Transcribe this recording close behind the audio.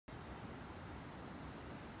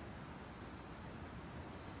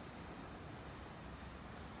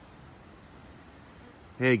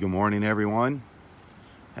Hey, good morning, everyone.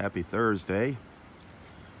 Happy Thursday.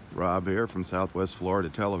 Rob here from Southwest Florida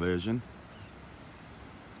Television.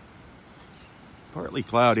 Partly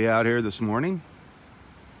cloudy out here this morning.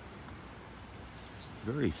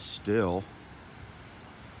 Very still.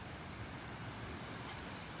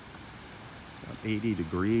 About 80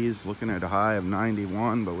 degrees, looking at a high of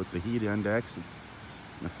 91, but with the heat index,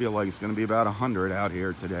 I feel like it's going to be about 100 out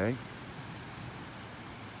here today.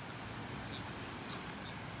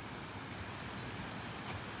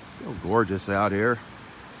 Still gorgeous out here.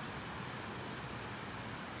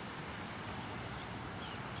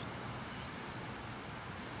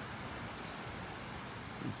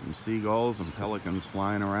 See some seagulls and pelicans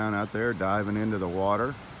flying around out there, diving into the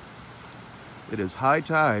water. It is high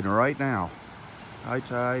tide right now. High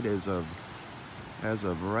tide as of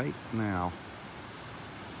right now.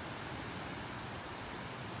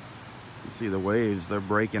 You can see the waves, they're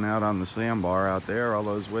breaking out on the sandbar out there. All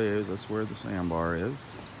those waves, that's where the sandbar is.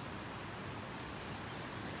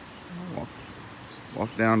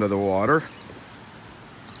 Walk down to the water.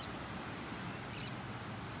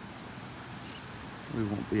 We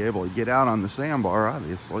won't be able to get out on the sandbar,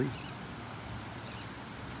 obviously.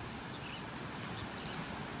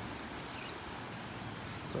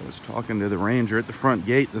 So I was talking to the ranger at the front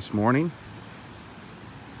gate this morning,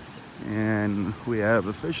 and we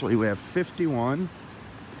have 51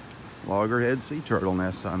 loggerhead sea turtle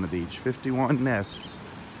nests on the beach. 51 nests.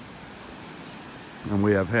 And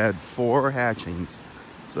we have had 4 hatchings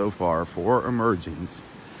so far, 4 emergings.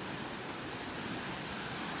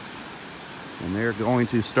 And they're going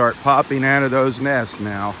to start popping out of those nests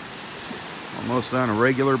now, almost on a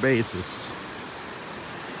regular basis.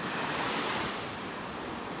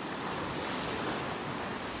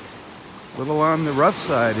 A little on the rough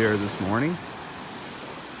side here this morning.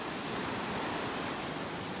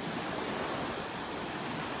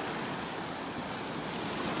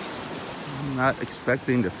 I'm not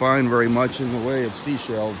expecting to find very much in the way of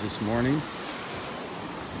seashells this morning,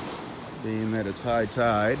 being that it's high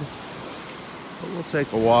tide. But we'll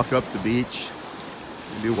take a walk up the beach.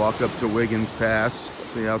 Maybe walk up to Wiggins Pass,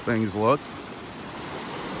 see how things look.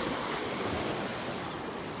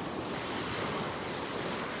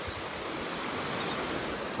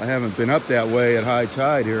 I haven't been up that way at high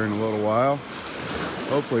tide here in a little while.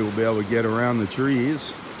 Hopefully we'll be able to get around the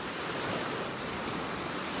trees.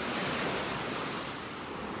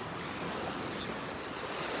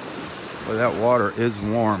 But that water is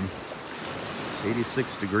warm.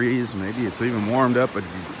 86 degrees, maybe it's even warmed up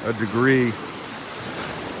a degree.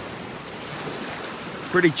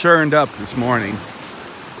 Pretty churned up this morning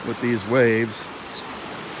with these waves.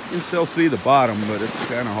 You can still see the bottom, but it's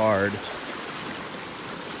kind of hard.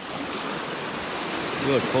 If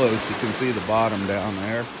you look close, you can see the bottom down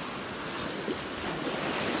there.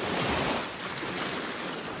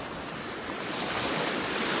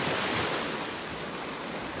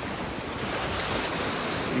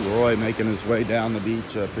 Roy making his way down the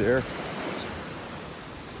beach up here.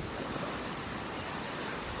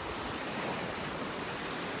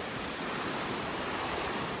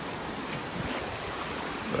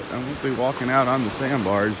 But I won't be walking out on the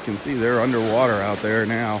sandbars. You can see they're underwater out there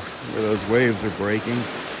now, where those waves are breaking.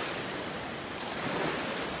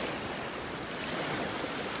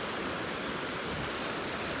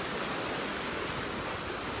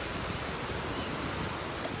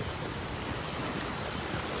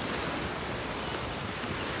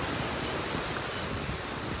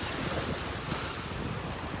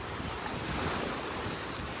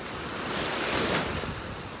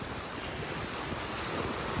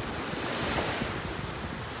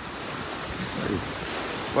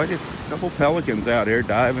 Quite a couple pelicans out here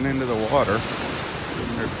diving into the water,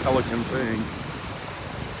 doing their pelican thing.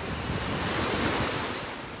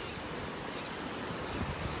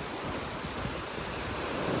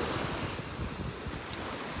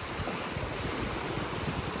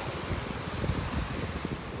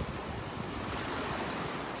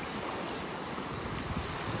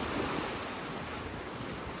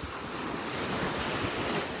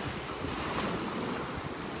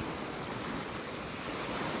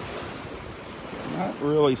 Not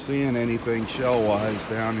really seeing anything shell-wise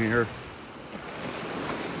down here.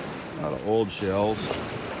 A lot of old shells.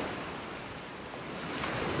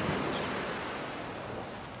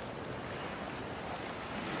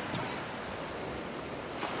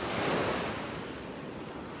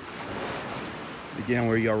 Again,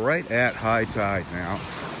 we are right at high tide now.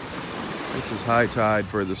 This is high tide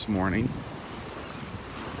for this morning.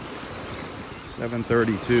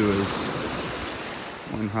 7:32 is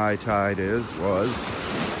when high tide was.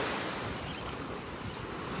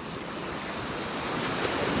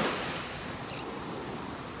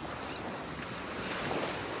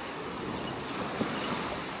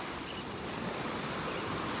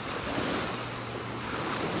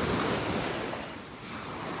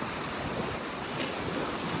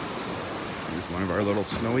 of our little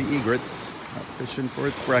snowy egrets out fishing for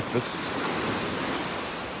its breakfast.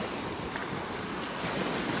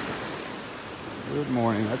 Good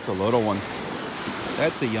morning. That's a little one.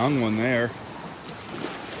 That's a young one there.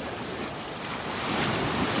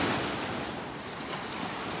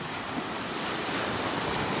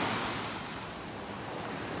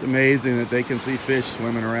 It's amazing that they can see fish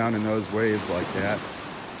swimming around in those waves like that.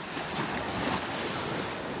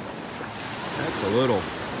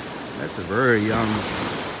 That's a very young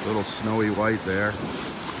little snowy white there.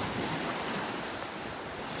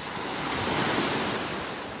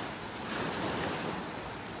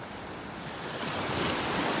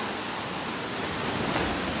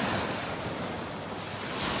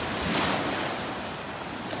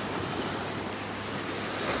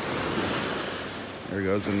 There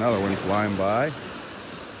goes another one flying by.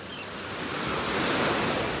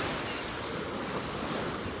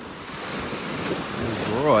 There's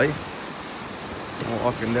Roy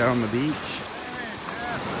walking down the beach. Hey,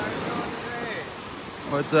 Jeff, how you doing today?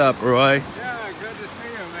 What's up, Roy? Yeah, good to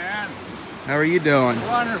see you, man. How are you doing?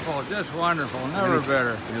 Wonderful, just wonderful. Never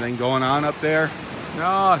better. Anything going on up there?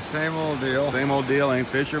 No, same old deal. Same old deal, ain't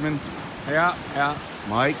fisherman? Yeah.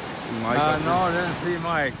 Mike? See Mike up there? No, didn't see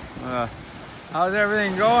Mike. How's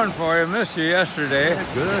everything going for you? Missed you yesterday.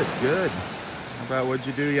 Yeah, good. How about what'd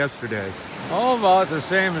you do yesterday? Oh, about the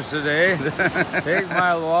same as today. Take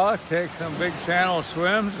my walk, take some big channel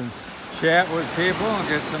swims, and chat with people, and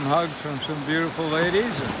get some hugs from some beautiful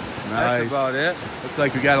ladies. And Nice. That's about it. Looks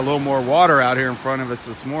like we got a little more water out here in front of us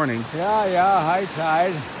this morning. Yeah, high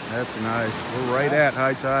tide. That's nice. We're right at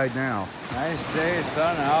high tide now. Nice day,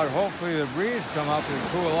 sun out. Hopefully the breeze come up and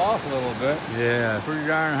cool off a little bit. Yeah. Pretty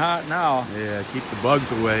darn hot now. Yeah, keep the bugs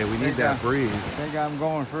away. We need that breeze. I think I'm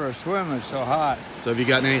going for a swim. It's so hot. So have you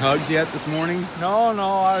gotten any hugs yet this morning? No,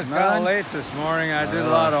 I was kind None? of late this morning. I did a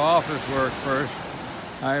lot of office work first.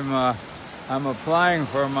 I'm applying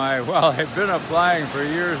for I've been applying for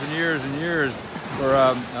years and years and years for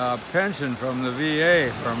a pension from the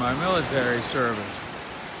VA for my military service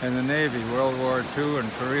in the Navy, World War II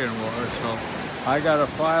and Korean War. So I got a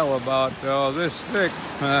file about this thick,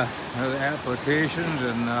 applications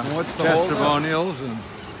and What's the testimonials, and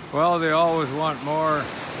well, they always want more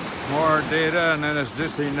data, and then it's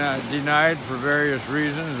just denied for various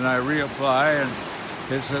reasons, and I reapply, and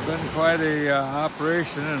it's been quite a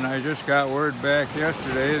operation, and I just got word back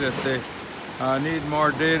yesterday that they need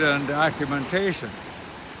more data and documentation.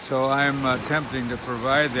 So I'm attempting to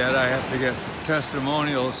provide that. I have to get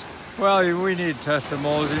testimonials. Well, we need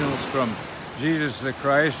testimonials from Jesus the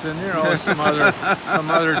Christ and some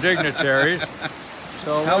other dignitaries.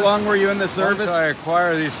 So How long were you in the service? Once I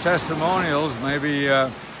acquire these testimonials, maybe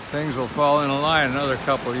things will fall in line another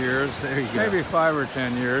couple years. There you go. Maybe 5 or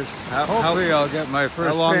 10 years. Hopefully I'll get my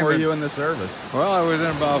first How long payment. were you in the service? Well, I was in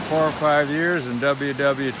about 4 or 5 years in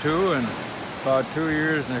WW2 and about 2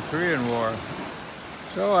 years in the Korean War.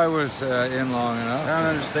 So I was in long enough. I don't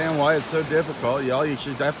understand why it's so difficult. All you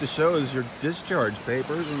should have to show is your discharge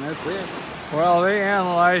papers, and that's it. Well, they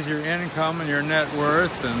analyze your income and your net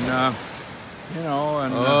worth, and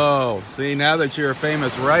Oh, see, now that you're a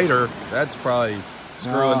famous writer, that's probably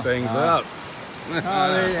screwing things up. They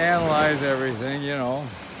analyze everything,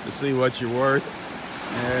 To see what you're worth.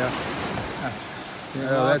 Yeah.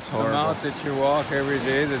 That's the horrible. amount that you walk every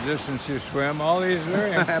day, the distance you swim, all these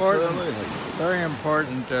very important, very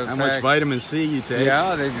important How much vitamin C you take.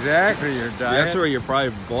 Yeah, exactly. Your diet. That's where you're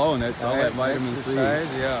probably blowing it. It's all that vitamin exercise,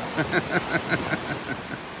 C. Yeah.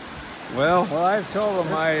 Well, I've told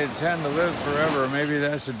them I intend to live forever. Maybe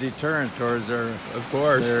that's a deterrent towards their. Of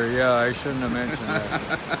course. Yeah, I shouldn't have mentioned that.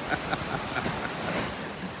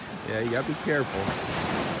 Yeah, you gotta be careful.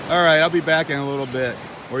 All right, I'll be back in a little bit.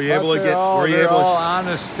 Were you able to get? They're all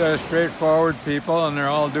honest, straightforward people, and they're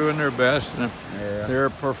all doing their best. And they're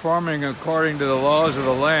performing according to the laws of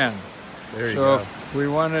the land. There you go. So if we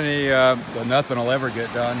want any, so nothing will ever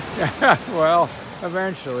get done. well,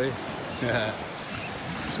 eventually.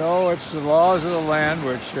 So it's the laws of the land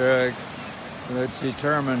which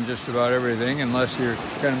determine just about everything, unless you're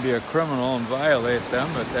going to be a criminal and violate them.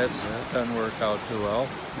 But that doesn't work out too well.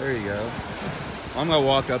 There you go. I'm gonna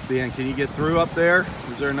walk up the end. Can you get through up there?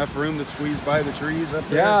 Is there enough room to squeeze by the trees up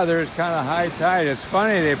there? Yeah, there's kind of high tide. It's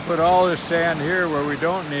funny, they put all this sand here where we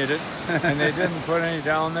don't need it, and they didn't put any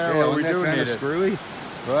down there where we do need it. Screwy?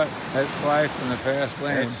 But that's life in the fast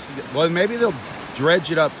lane. Well, maybe they'll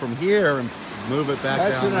dredge it up from here and move it back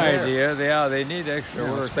That's down an there. idea. They need extra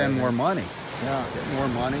work. Spend more money. Yeah. Get more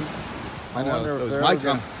money. I wonder if if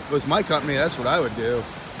it was my company, that's what I would do.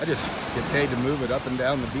 I just get paid to move it up and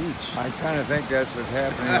down the beach. I kind of think that's what's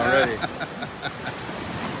happening already.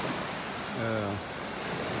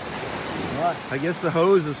 What? I guess the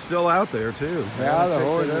hose is still out there too. Yeah, the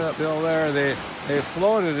hose is still there. They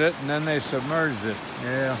floated it and then they submerged it.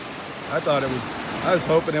 Yeah, I thought it would. I was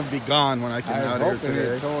hoping it would be gone when I came out here today.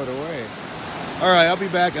 They'd tow it away. All right, I'll be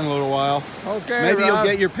back in a little while. Okay, maybe Rob. you'll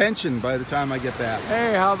get your pension by the time I get back.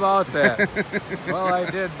 Hey, how about that? Well, I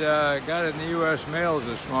did. Got it in the U.S. mails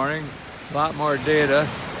this morning. A lot more data.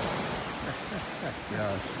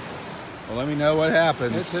 Gosh. Well, let me know what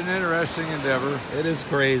happens. It's an interesting endeavor. It is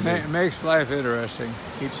crazy. Makes life interesting.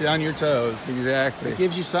 Keeps you on your toes. Exactly. It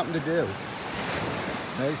gives you something to do.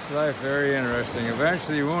 Makes life very interesting.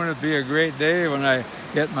 Eventually, won't it be a great day when I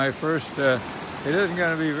get my first... it isn't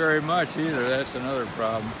going to be very much either. That's another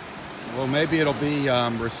problem. Well, maybe it'll be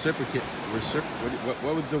reciprocate.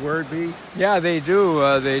 What would the word be? Yeah, they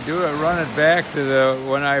do. They do it. Run it back to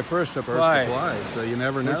when I first applied. So you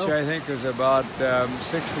never know. Which I think was about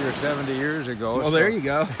 60 or 70 years ago. Well, there you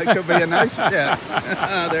go. It could be a nice check.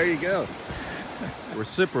 There you go.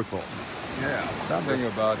 Reciprocal. Yeah. Something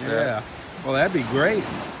about that. Yeah. Well, that'd be great.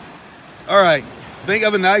 All right. Think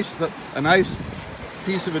of a nice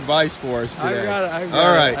piece of advice for us today. I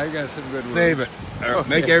got some good words. Save it. Okay.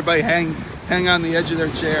 Make everybody hang on the edge of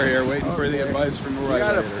their chair here, waiting for the advice from Roy. You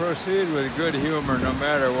got to proceed with good humor no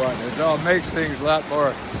matter what. It all makes things a lot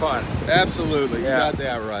more fun. Absolutely. Yeah. You got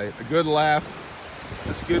that right. A good laugh.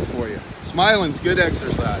 That's good for you. Smiling's good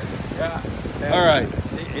exercise. Yeah. All right.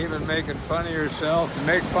 Even making fun of yourself. You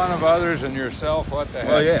make fun of others and yourself. What the heck?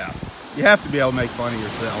 Well, yeah. You have to be able to make fun of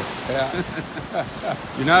yourself.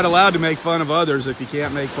 Yeah. You're not allowed to make fun of others if you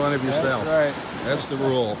can't make fun of yourself. That's right. That's the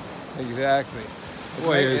rule. Exactly.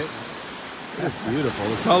 Boy, it's beautiful.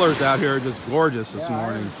 The colors out here are just gorgeous this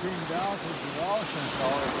morning.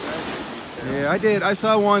 Yeah, I did. I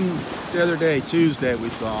saw one the other day, Tuesday we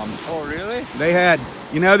saw them. Oh, really? They had,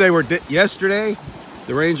 they were, yesterday,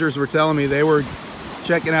 the Rangers were telling me they were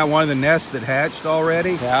checking out one of the nests that hatched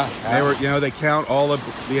already. Yeah. They were, they count all of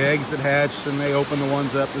the eggs that hatched and they open the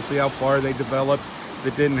ones up to see how far they developed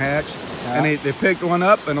that didn't hatch. Yeah. And they picked one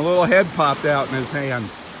up and a little head popped out in his hand.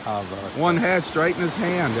 One hatched right in his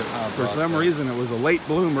hand. For some reason, it was a late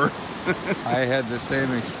bloomer. I had the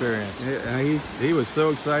same experience. And he was so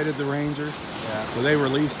excited, the Rangers. Yeah. So they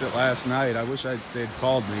released it last night. I wish they'd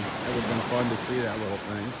called me. It would have been fun to see that little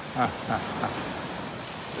thing.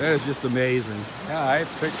 That is just amazing. Yeah, I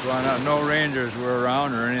picked one up. No Rangers were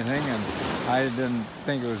around or anything, and I didn't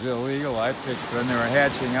think it was illegal. When they were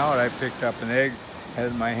hatching out, I picked up an egg, had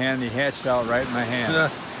it in my hand. He hatched out right in my hand.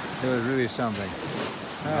 It was really something.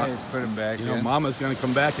 I put him back in. Mama's going to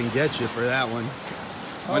come back and get you for that one.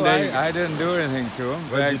 One day, I didn't do anything to him.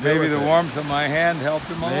 Maybe the warmth of my hand helped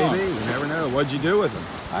him along. Maybe. You never know. What'd you do with him?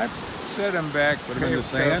 I set him back, put him in the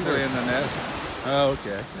sand or in the nest. Oh,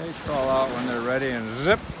 okay. They crawl out when they're ready and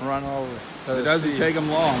zip, run over. It doesn't take them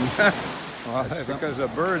long. Well, because the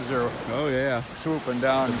birds are swooping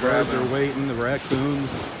down. The birds are waiting, the raccoons.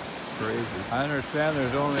 Crazy. I understand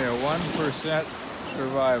there's only a 1%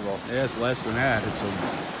 survival. Yeah, it's less than that. It's a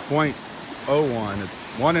 0.01.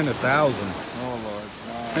 It's 1 in 1,000. Oh,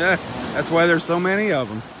 Lord. That's why there's so many of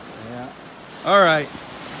them. Yeah. All right.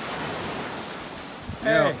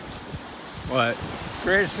 Hey. What?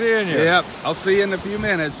 Great seeing you. Yep. I'll see you in a few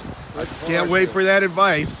minutes. I can't wait for that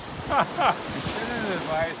advice.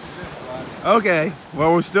 Okay.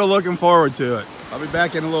 Well, we're still looking forward to it. I'll be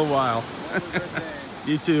back in a little while.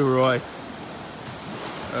 You too, Roy.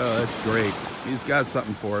 Oh, that's great. He's got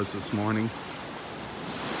something for us this morning.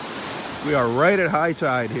 We are right at high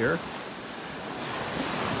tide here.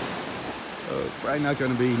 Probably not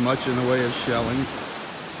going to be much in the way of shelling.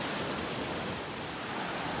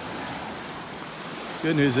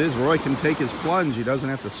 Good news is Roy can take his plunge. He doesn't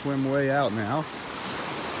have to swim way out now.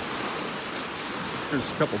 There's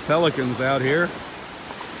a couple pelicans out here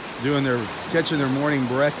catching their morning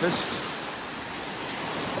breakfast.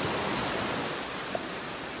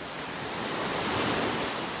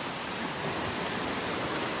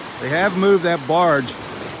 They have moved that barge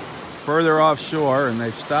further offshore and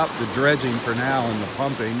they've stopped the dredging for now and the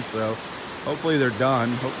pumping, so hopefully they're done.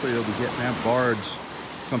 Hopefully they'll be getting that barge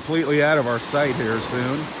completely out of our sight here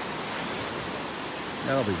soon.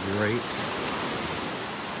 That'll be great.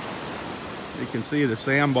 You can see the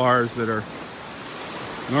sandbars that are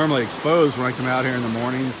normally exposed when I come out here in the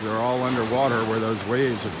mornings. They're all underwater where those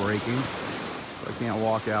waves are breaking, so I can't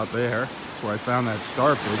walk out there. That's where I found that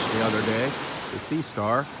starfish the other day, the sea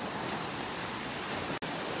star.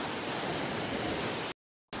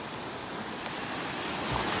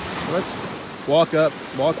 Let's walk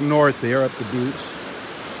north here up the beach.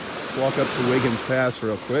 Walk up to Wiggins Pass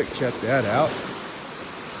real quick, check that out.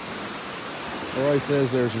 Roy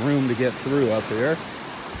says there's room to get through up here.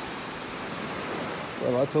 So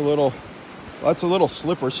lots of little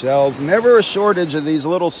slipper shells. Never a shortage of these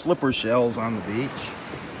little slipper shells on the beach.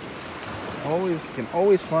 Can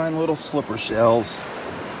always find little slipper shells,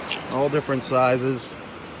 all different sizes.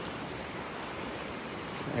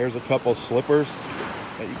 There's a couple slippers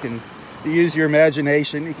that you use your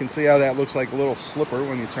imagination. You can see how that looks like a little slipper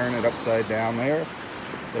when you turn it upside down there.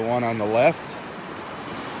 The one on the left.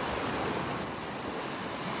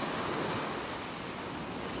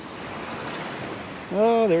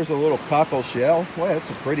 Oh, there's a little cockle shell. Well, that's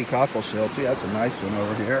a pretty cockle shell too. That's a nice one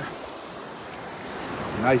over here.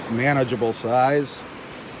 Nice manageable size.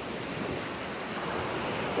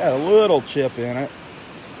 Got a little chip in it.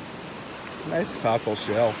 Nice cockle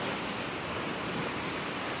shell.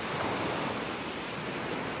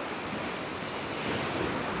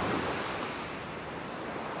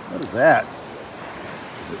 What is that?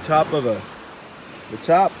 The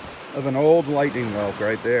top of an old lightning whelk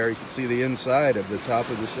right there. You can see the inside of the top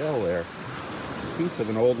of the shell there. It's a piece of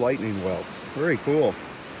an old lightning whelk. Very cool.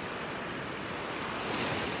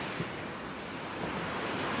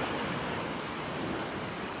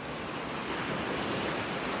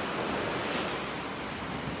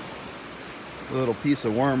 A little piece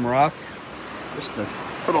of worm rock. Just a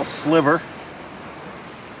little sliver.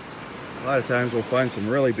 A lot of times we'll find some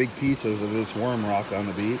really big pieces of this worm rock on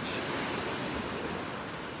the beach.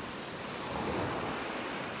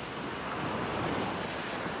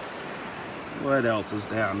 What else is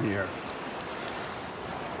down here?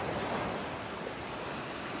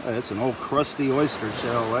 Oh, it's an old crusty oyster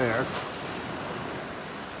shell there.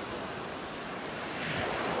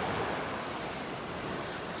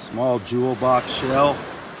 Small jewel box shell.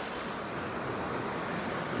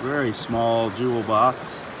 Very small jewel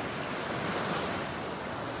box.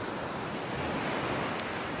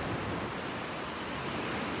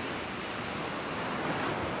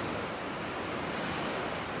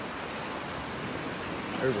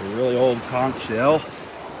 There's a really old conch shell.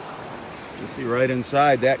 You can see right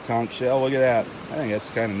inside that conch shell. Look at that. I think that's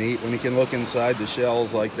kind of neat when you can look inside the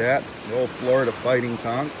shells like that. The old Florida fighting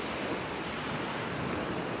conch.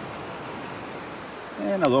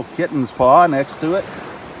 And a little kitten's paw next to it.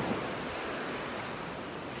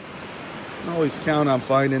 I always count on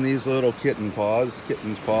finding these little kitten's paws.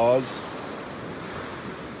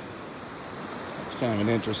 That's kind of an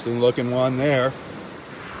interesting looking one there.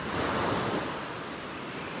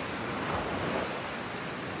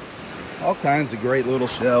 All kinds of great little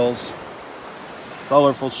shells,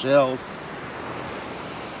 colorful shells.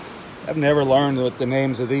 I've never learned what the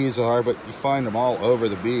names of these are, but you find them all over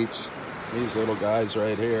the beach. These little guys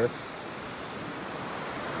right here.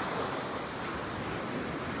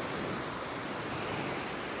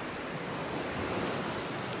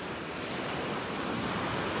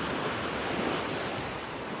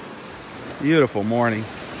 Beautiful morning.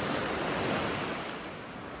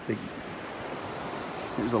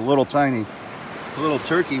 Here's a little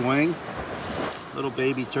turkey wing, little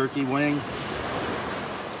baby turkey wing.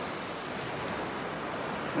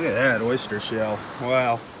 Look at that oyster shell.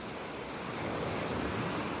 Wow.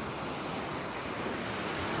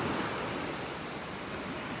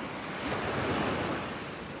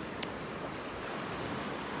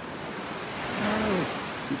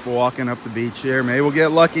 Keep walking up the beach here. Maybe we'll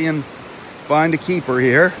get lucky and find a keeper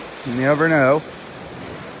here. You never know.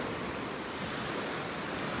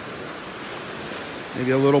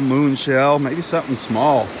 Maybe a little moon shell, maybe something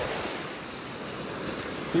small.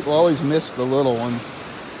 People always miss the little ones.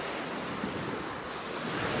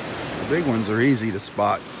 The big ones are easy to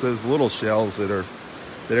spot. It's those little shells that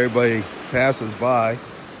everybody passes by.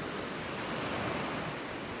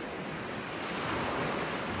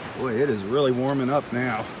 Boy, it is really warming up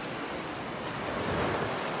now.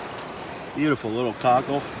 Beautiful little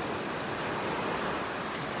cockle.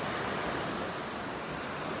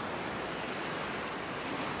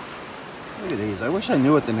 Look at these. I wish I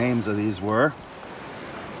knew what the names of these were.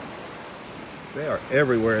 They are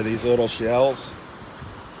everywhere, these little shells.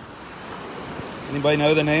 Anybody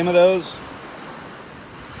know the name of those?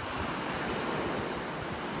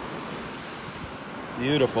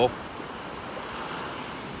 Beautiful.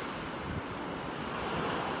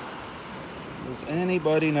 Does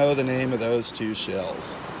anybody know the name of those two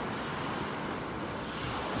shells?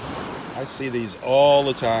 I see these all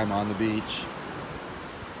the time on the beach.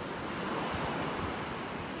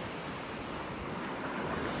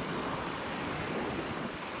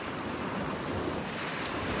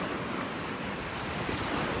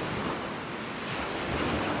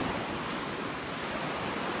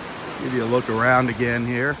 Give you a look around again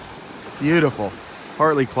here. Beautiful.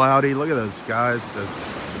 partly cloudy. Look at those skies, the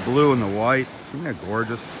blue and the whites. Isn't that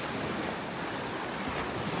gorgeous?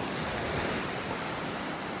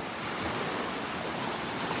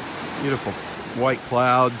 Beautiful white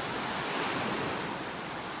clouds.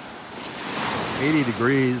 80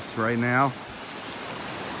 degrees right now.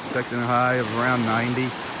 Expecting a high of around 90.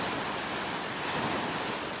 It's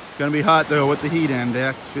gonna be hot though with the heat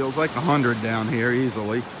index. Feels like 100 down here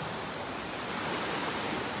easily.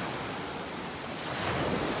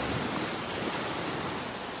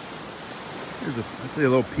 I see a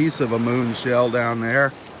little piece of a moon shell down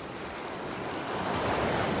there.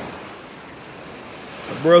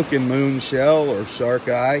 A broken moon shell or shark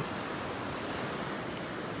eye.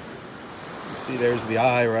 See, there's the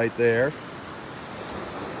eye right there.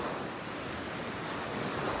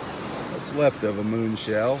 What's left of a moon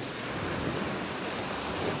shell.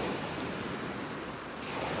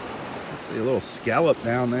 See a little scallop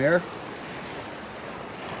down there.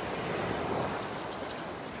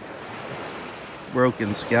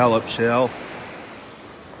 Broken scallop shell.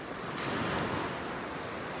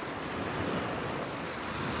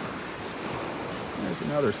 There's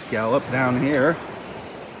another scallop down here.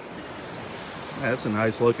 That's a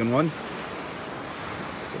nice looking one.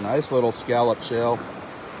 It's a nice little scallop shell.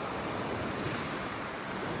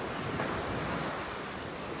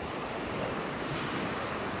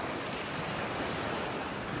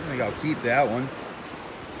 I think I'll keep that one.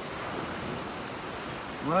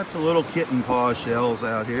 Lots of little kitten paw shells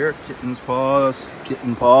out here. Kitten's paws,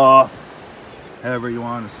 kitten paw, however you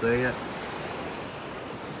want to say it.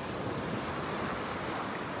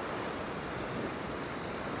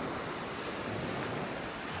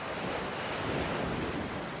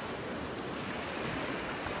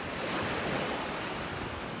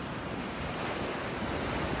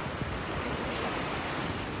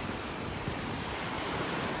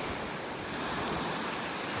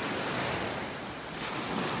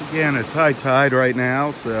 Again, it's high tide right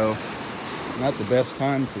now, so not the best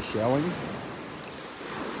time for shelling.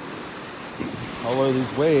 Although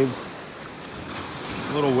these waves,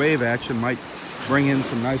 this little wave action might bring in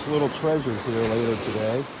some nice little treasures here later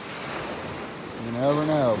today. You never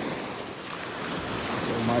know.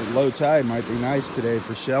 So low tide might be nice today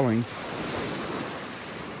for shelling.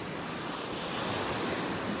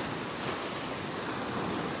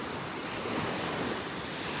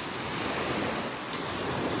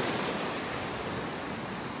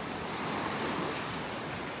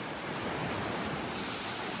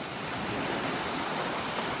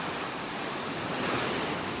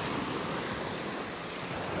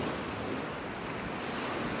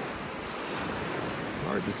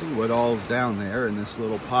 Hard to see what all's down there in this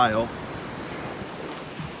little pile.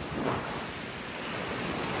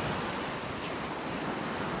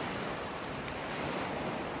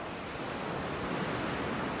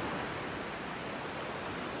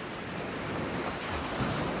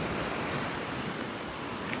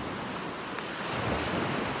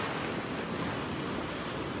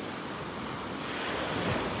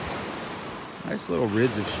 Nice little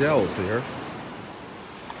ridge of shells here.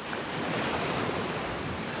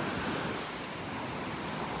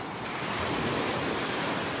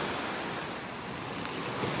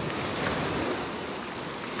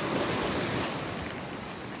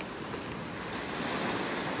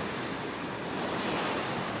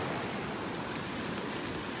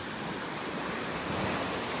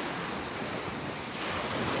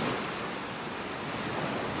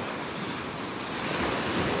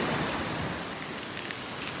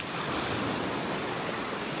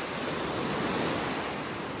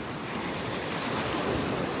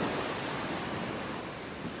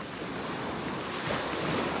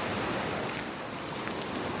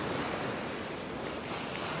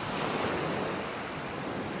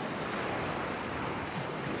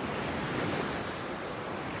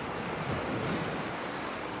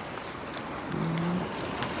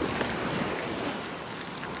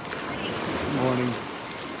 Morning.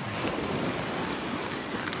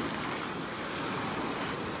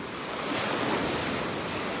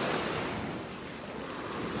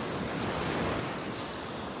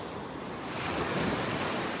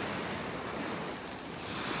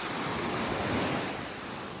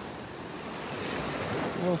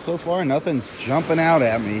 Well, so far nothing's jumping out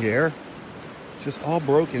at me here. Just all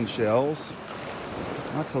broken shells.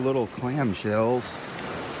 Lots of little clam shells.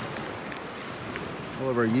 All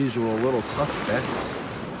of our usual little suspects.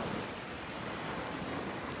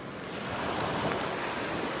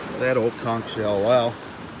 That old conch shell, wow.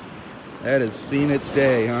 That has seen its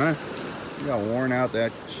day, huh? Look how worn out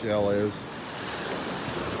that shell is.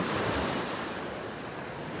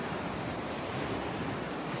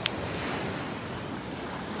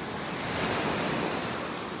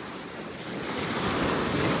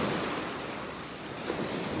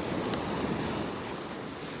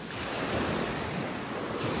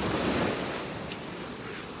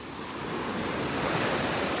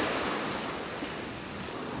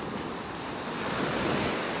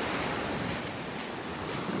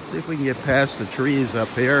 See if we can get past the trees up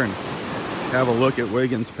here and have a look at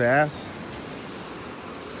Wiggins Pass.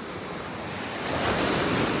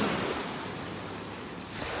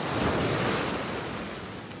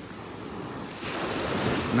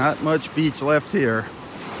 Not much beach left here.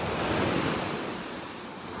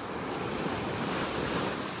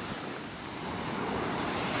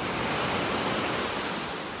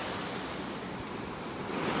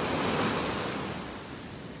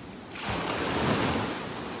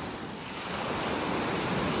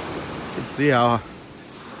 You can see how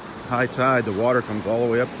high tide the water comes all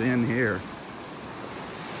the way up to in here.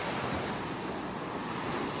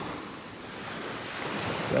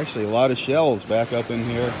 There's actually a lot of shells back up in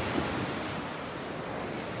here.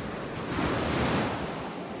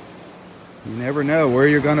 You never know where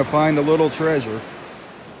you're going to find a little treasure.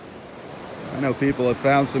 I know people have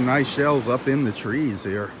found some nice shells up in the trees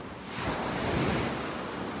here.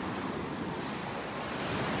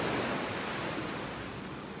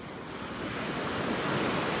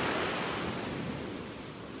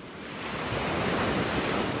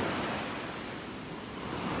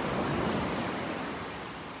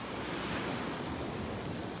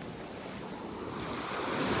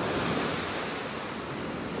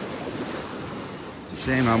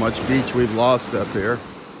 Shame how much beach we've lost up here.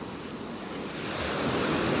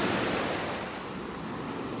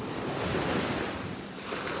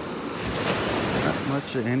 Not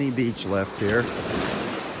much of any beach left here.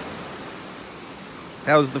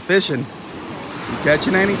 How's the fishing? You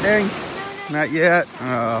catching anything? Not yet?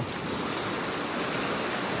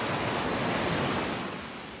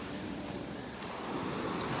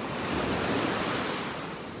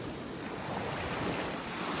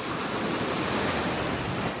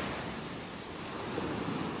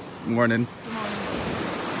 Morning. Good morning.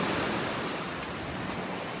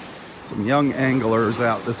 Some young anglers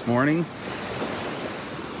out this morning.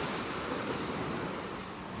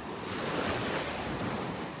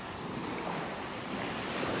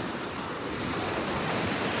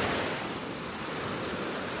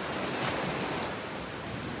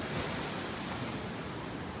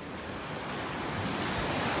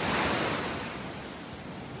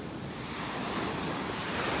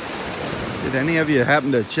 Did any of you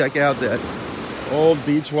happen to check out that old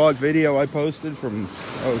beach walk video I posted from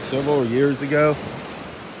several years ago?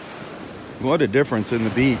 What a difference in the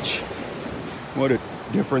beach. What a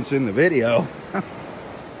difference in the video.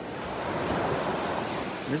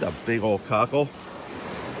 There's a big old cockle.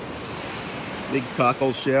 Big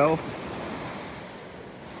cockle shell.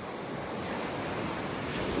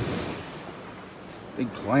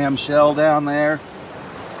 Big clam shell down there.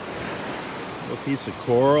 A piece of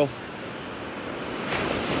coral.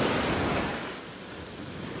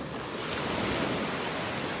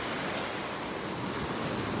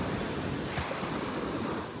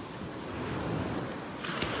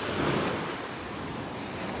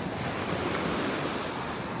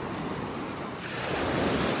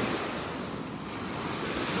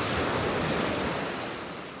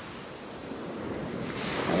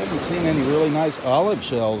 I haven't seen any really nice olive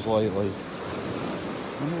shells lately.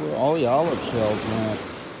 I wonder where all the olive shells went.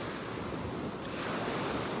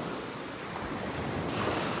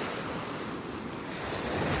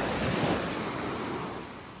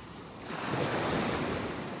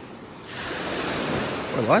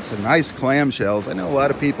 Well, lots of nice clam shells. I know a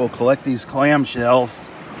lot of people collect these clam shells.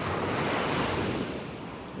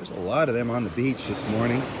 There's a lot of them on the beach this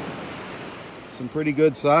morning. Some pretty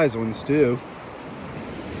good size ones too.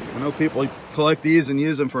 I know people collect these and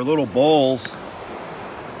use them for little bowls.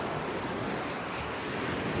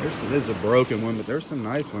 There's a broken one, but there's some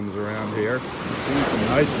nice ones around here. I've seen some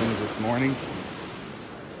nice ones this morning.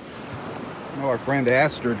 I know our friend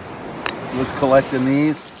Astrid was collecting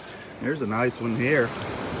these. There's a nice one here.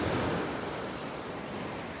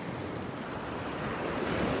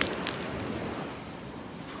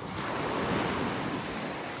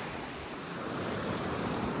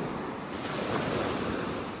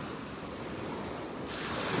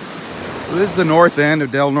 So this is the north end of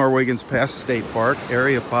Delnor Wiggins Pass State Park,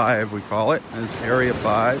 Area 5 we call it. This is Area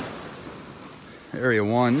 5. Area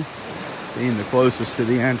 1 being the closest to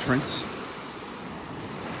the entrance.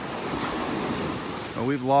 Well,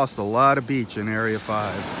 we've lost a lot of beach in Area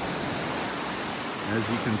 5, as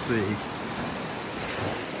you can see.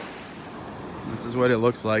 This is what it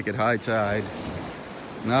looks like at high tide.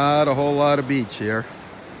 Not a whole lot of beach here.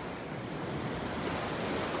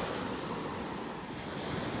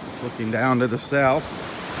 Looking down to the south.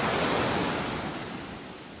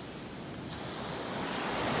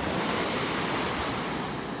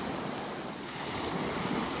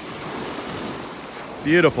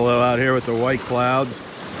 Beautiful out here with the white clouds.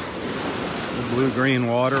 blue-green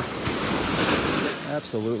water.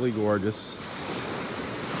 Absolutely gorgeous.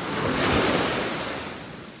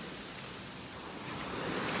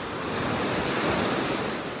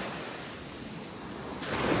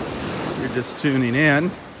 You're just tuning in.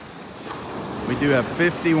 We do have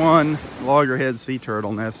 51 loggerhead sea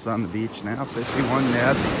turtle nests on the beach now. 51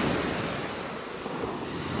 nests.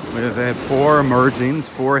 We've had 4 emergings,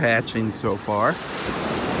 4 hatchings so far.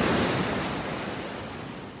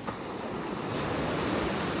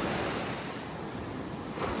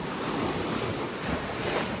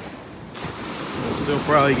 We'll still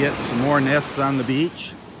probably get some more nests on the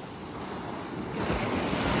beach.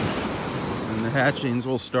 And the hatchings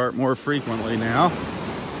will start more frequently now.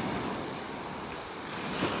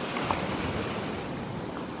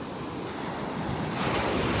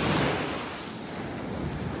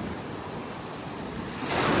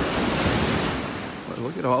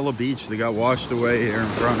 Look at all the beach that got washed away here in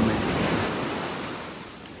front of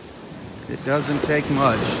me. It doesn't take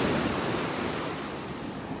much.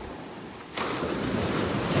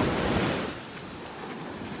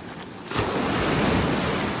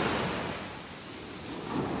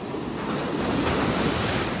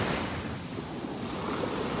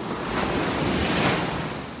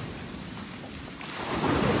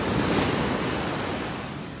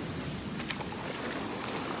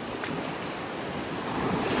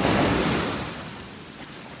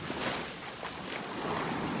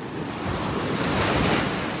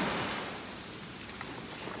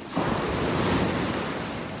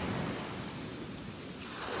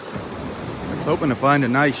 Hoping to find a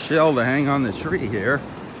nice shell to hang on the tree here,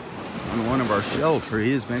 on one of our shell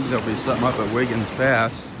trees. Maybe there'll be something up at Wiggins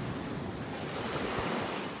Pass.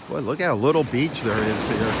 Boy, look how little beach there is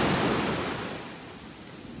here.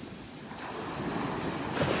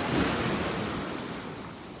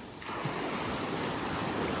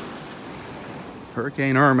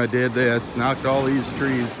 Hurricane Irma did this, knocked all these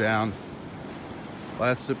trees down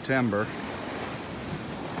last September.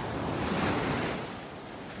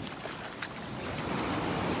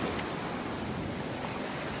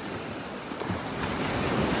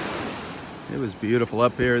 It was beautiful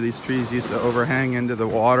up here. These trees used to overhang into the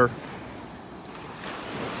water.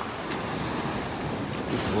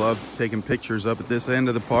 Just love taking pictures up at this end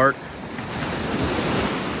of the park.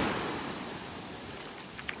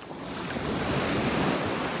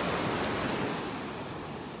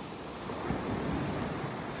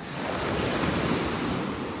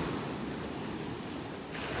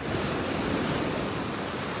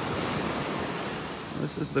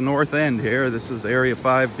 This is the north end here. This is Area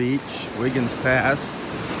 5 Beach, Wiggins Pass.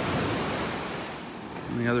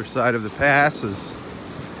 On the other side of the pass is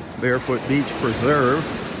Barefoot Beach Preserve.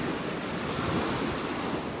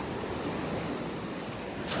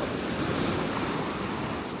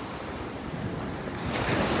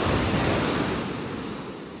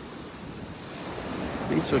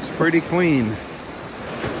 Beach looks pretty clean.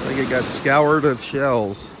 Looks like it got scoured of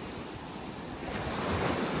shells.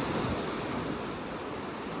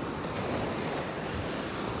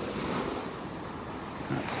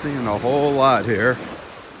 Not seeing a whole lot here.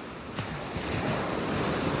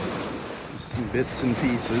 Just some bits and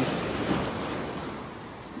pieces.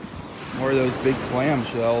 More of those big clam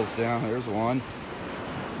shells down. There's one.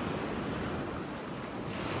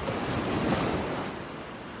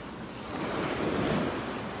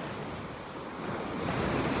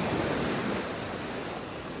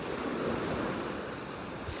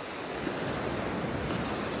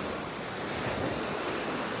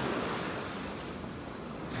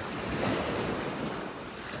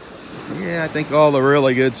 Yeah, I think all the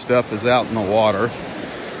really good stuff is out in the water.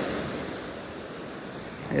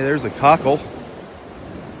 Hey, there's a cockle.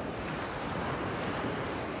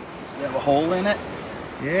 Does it have a hole in it?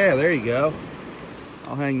 Yeah, there you go.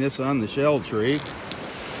 I'll hang this on the shell tree.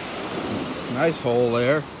 Nice hole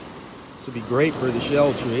there. This would be great for the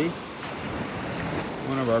shell tree.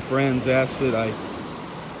 One of our friends asked that I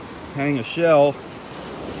hang a shell,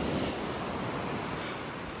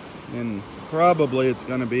 and probably it's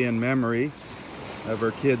going to be in memory of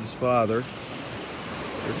her kid's father,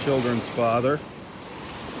 her children's father.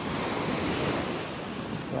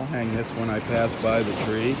 So I'll hang this when I pass by the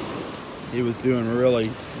tree. He was doing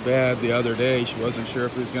really bad the other day. She wasn't sure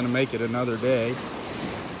if he was going to make it another day.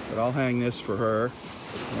 But I'll hang this for her,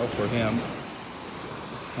 well, for him.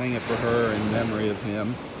 Hang it for her in memory of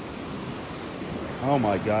him. Oh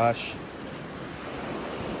my gosh.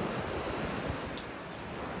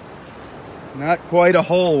 Not quite a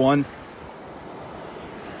whole one.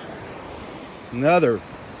 Another,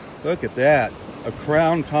 look at that, a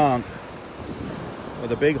crown conch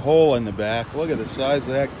with a big hole in the back. Look at the size of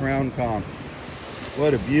that crown conch.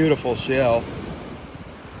 What a beautiful shell.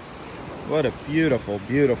 What a beautiful,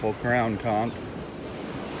 beautiful crown conch.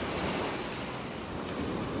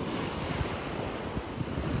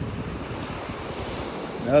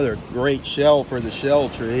 Another great shell for the shell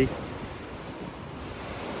tree.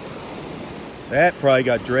 That probably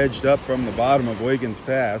got dredged up from the bottom of Wiggins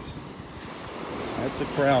Pass. That's a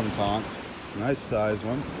crown conch. Nice size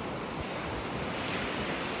one.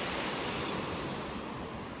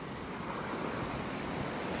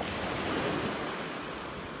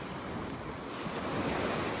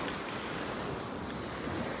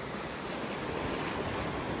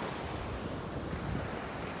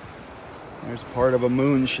 There's part of a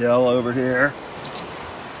moon shell over here.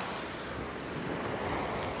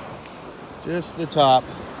 Just the top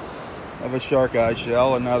of a shark eye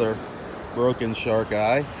shell, another broken shark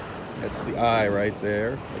eye. That's the eye right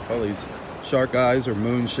there. They call these shark eyes or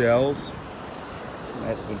moon shells.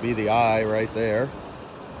 That would be the eye right there.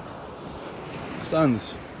 The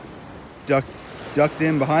sun's ducked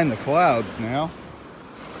in behind the clouds now.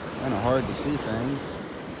 Kind of hard to see things.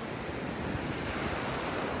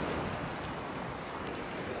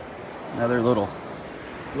 Another little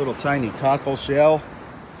tiny cockle shell.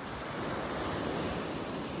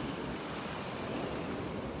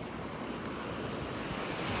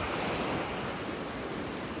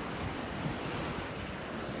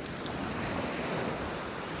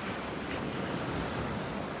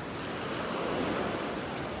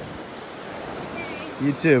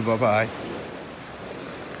 You too, bye-bye.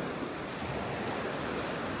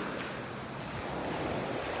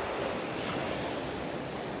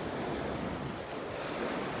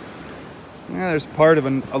 Yeah, there's part of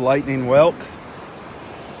a lightning whelk.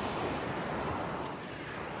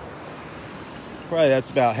 Probably that's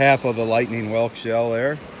about half of a lightning whelk shell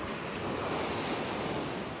there.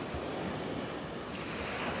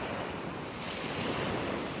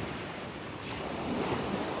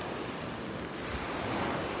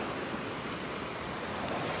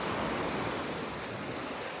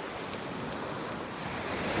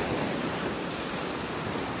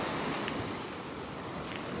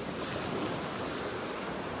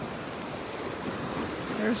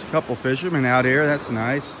 There's a couple fishermen out here. That's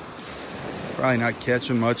nice. Probably not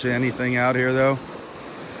catching much of anything out here though.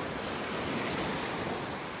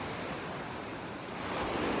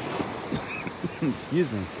 Excuse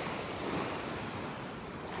me.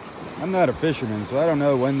 I'm not a fisherman, so I don't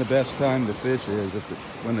know when the best time to fish is,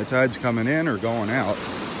 when the tide's coming in or going out.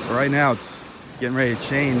 But right now it's getting ready to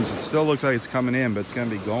change. It still looks like it's coming in, but it's going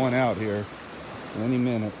to be going out here any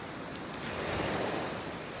minute.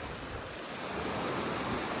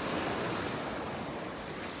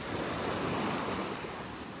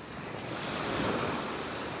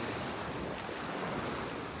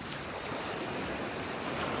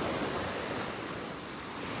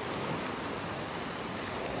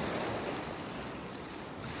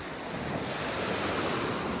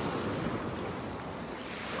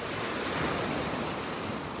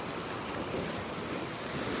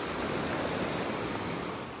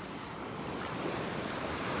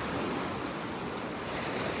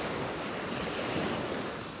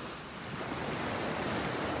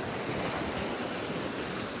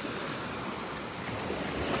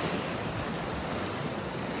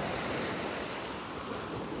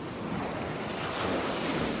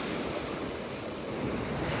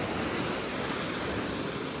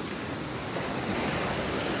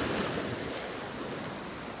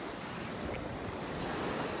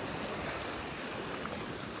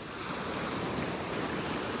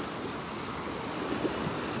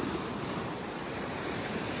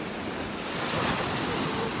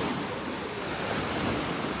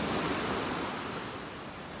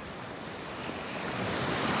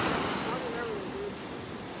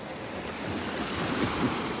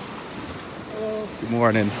 Good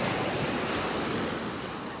morning.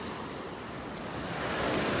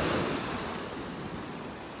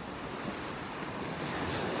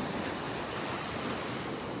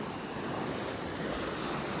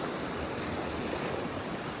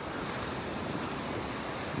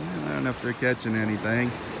 I don't know if they're catching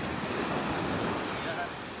anything.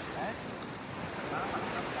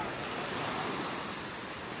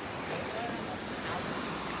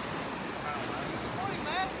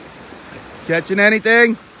 Catching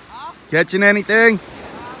anything? Huh? Catching anything?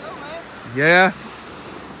 Yeah?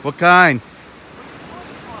 What kind?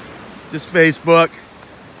 Just Facebook.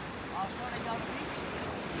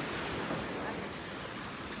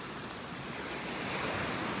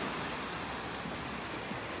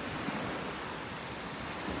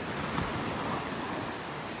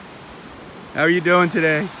 How are you doing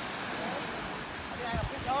today?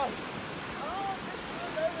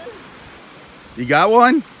 You got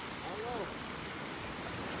one?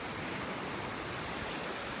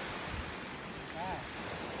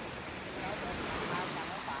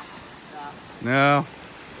 No.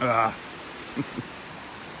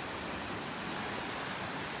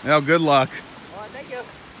 Well, good luck. Well, thank you.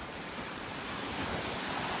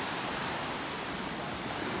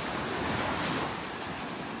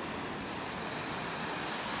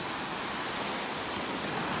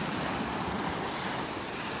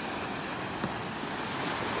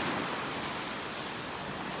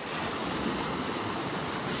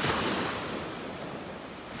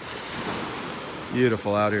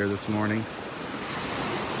 Beautiful out here this morning.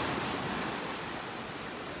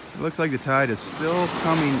 It looks like the tide is still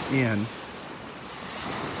coming in,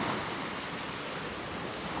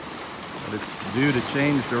 but it's due to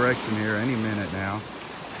change direction here any minute now.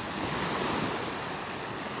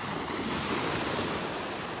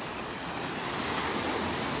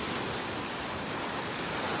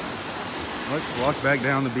 Let's walk back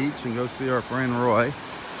down the beach and go see our friend Roy,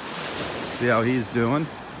 see how he's doing.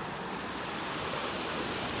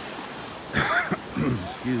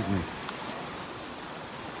 Excuse me.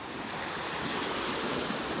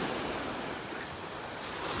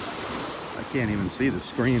 I can't even see the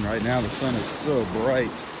screen right now. The sun is so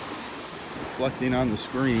bright, reflecting on the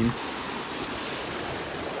screen.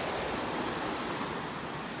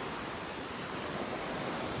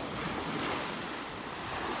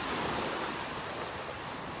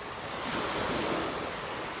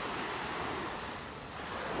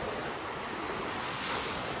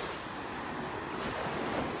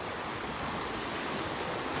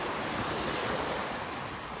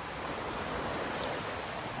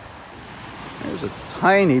 There's a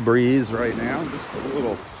tiny breeze right now, just a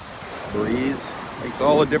little breeze. Makes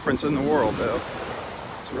all the difference in the world though.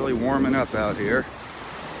 It's really warming up out here.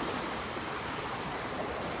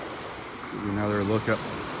 Give you another look up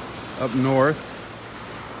north.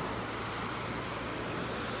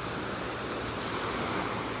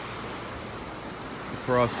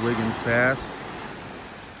 Across Wiggins Pass.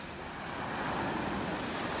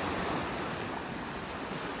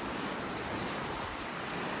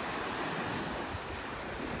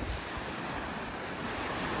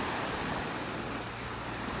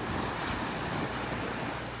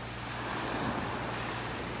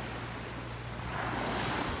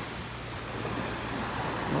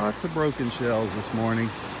 Lots of broken shells this morning.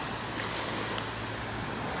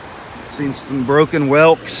 Seen some broken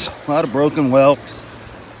whelks, a lot of broken whelks.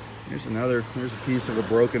 There's a piece of a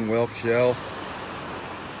broken whelk shell.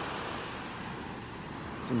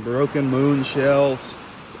 Some broken moon shells.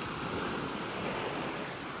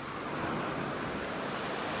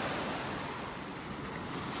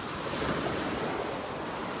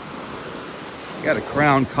 Got a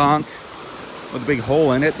crown conch with a big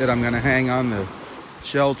hole in it that I'm going to hang on the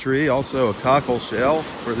shell tree. Also a cockle shell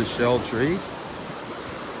for the shell tree.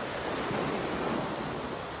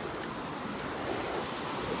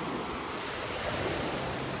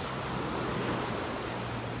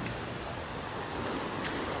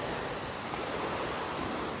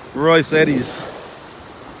 Roy said he's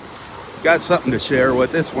got something to share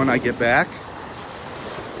with us when I get back.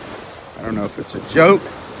 I don't know if it's a joke,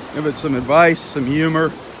 if it's some advice, some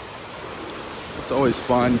humor. It's always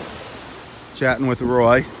fun chatting with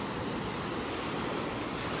Roy.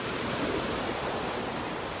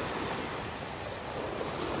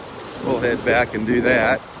 So we'll head back and do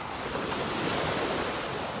that.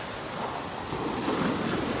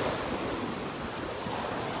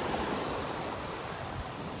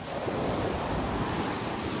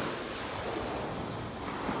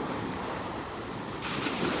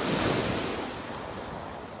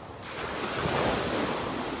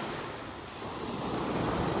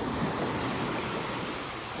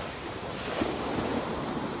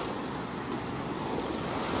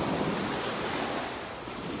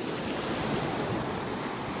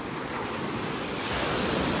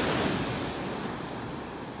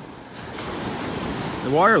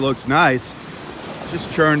 The water looks nice. It's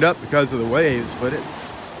just churned up because of the waves, but it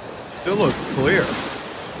still looks clear.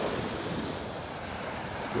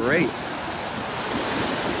 It's great.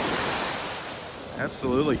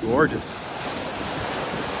 Absolutely gorgeous.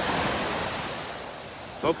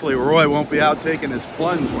 Hopefully Roy won't be out taking his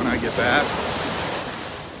plunge when I get back.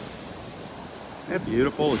 Isn't that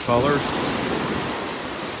beautiful, the colors?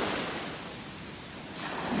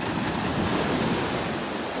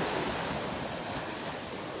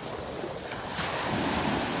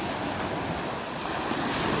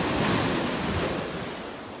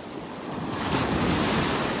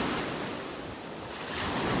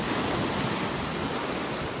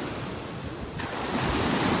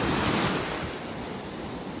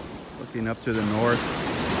 Looking up to the north.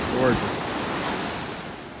 Gorgeous.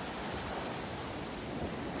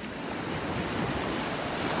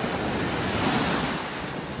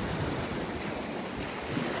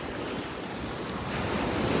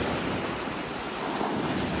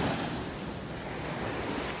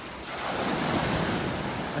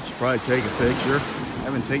 I should probably take a picture. I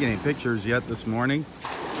haven't taken any pictures yet this morning.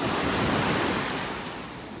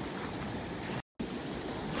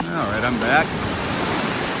 Alright, I'm back.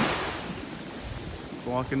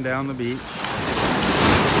 Walking down the beach.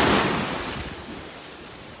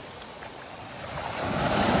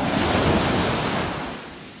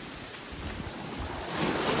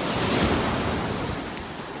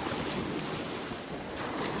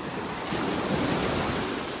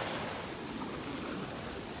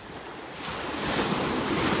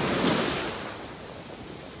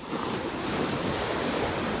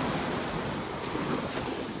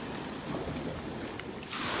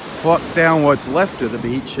 Walk down what's left of the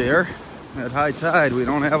beach here. At high tide, we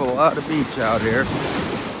don't have a lot of beach out here.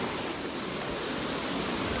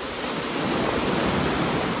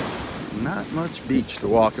 Not much beach to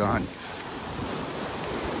walk on.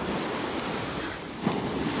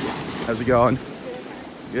 How's it going?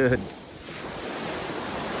 Good.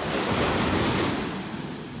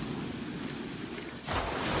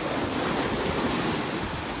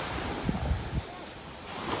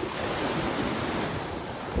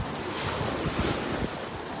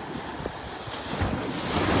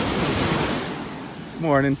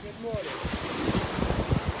 Morning. Good morning.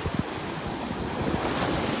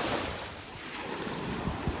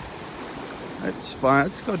 That's fine.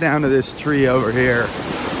 Let's go down to this tree over here.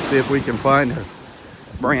 See if we can find a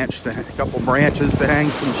branch, a couple branches to hang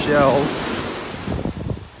some shells.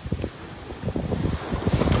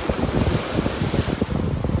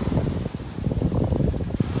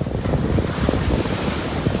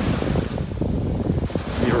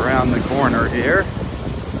 Be around the corner here.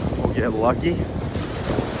 We'll get lucky.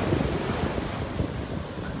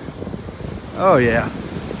 Oh yeah,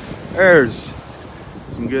 there's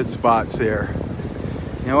some good spots here.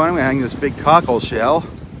 You know what, I'm gonna hang this big cockle shell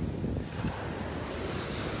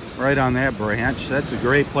right on that branch. That's a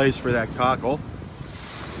great place for that cockle.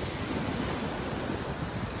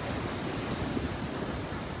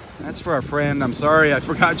 That's for our friend. I'm sorry I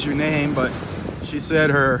forgot your name, but she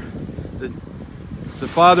said the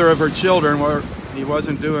father of her children, he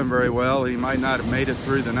wasn't doing very well. He might not have made it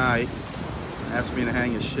through the night. Asked me to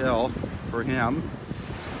hang a shell for him.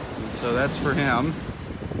 And so that's for him.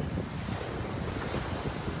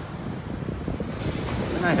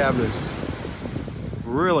 And I have this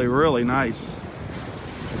really, really nice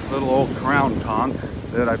little old crown conch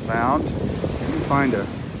that I found. Let me find a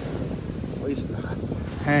place to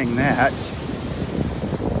hang that.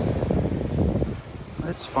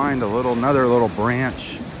 Let's find another little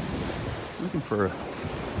branch. Looking for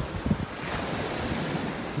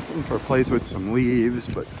a place with some leaves,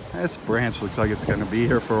 but this branch looks like it's going to be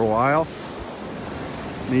here for a while.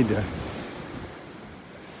 Need to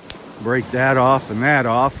break that off and that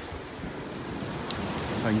off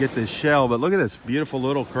so I can get this shell. But look at this beautiful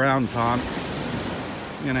little crown conch.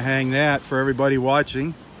 I'm going to hang that for everybody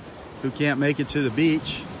watching who can't make it to the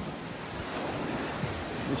beach.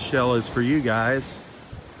 This shell is for you guys.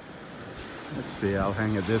 Let's see, I'll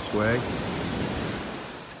hang it this way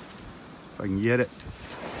if I can get it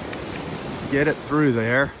through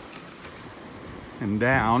there and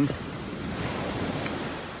down.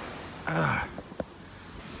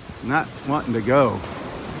 Not wanting to go,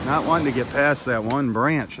 not wanting to get past that one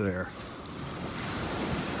branch there.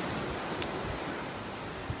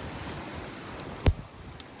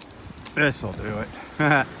 This'll do it.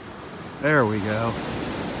 There we go.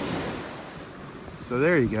 So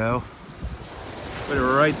there you go. Put it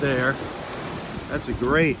right there. That's a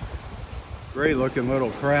great looking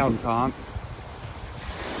little crown conch.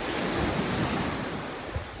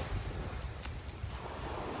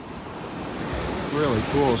 Really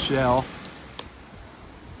cool shell.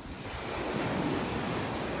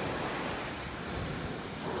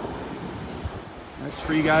 That's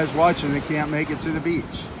for you guys watching that can't make it to the beach.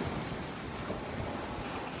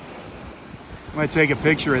 I'm going to take a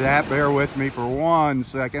picture of that. Bear with me for 1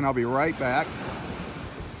 second. I'll be right back.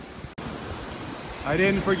 I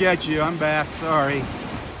didn't forget you. I'm back. Sorry.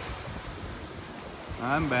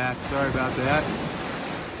 I'm back. Sorry about that.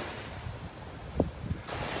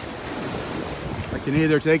 I can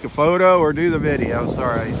either take a photo or do the video.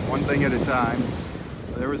 Sorry. One thing at a time.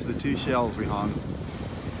 There was the 2 shells we hung.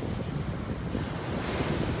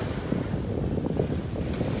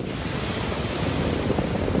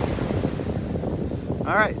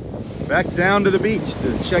 All right. back down to the beach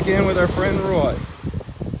to check in with our friend Roy.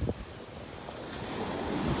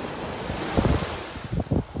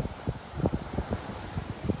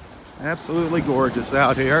 Absolutely gorgeous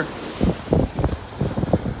out here.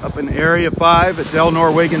 Up in Area 5 at Del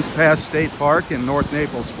Nor-Wiggins Pass State Park in North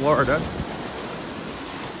Naples, Florida.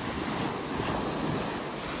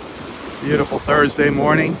 Beautiful Thursday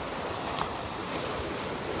morning.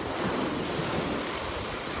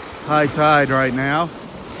 High tide right now.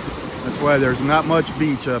 That's why there's not much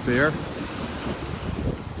beach up here.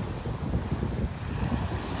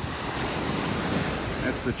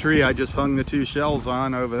 That's the tree I just hung the 2 shells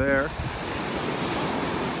on over there.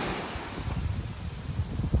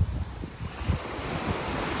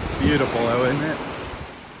 Beautiful though, isn't it?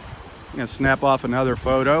 I'm gonna snap off another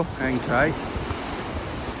photo. Hang tight.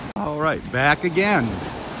 All right, back again.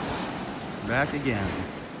 Back again.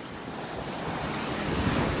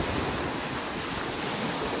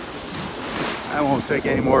 I won't take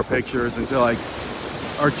any more pictures until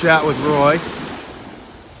our chat with Roy.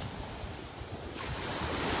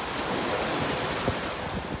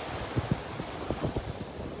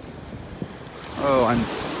 Oh,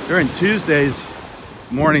 and during Tuesday's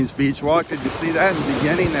morning's beach walk, did you see that in the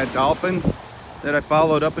beginning, that dolphin that I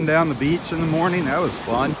followed up and down the beach in the morning? That was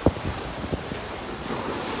fun.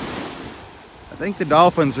 I think the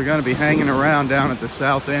dolphins are going to be hanging around down at the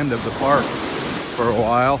south end of the park for a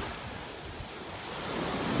while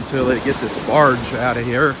until they get this barge out of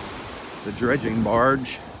here, the dredging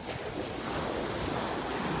barge.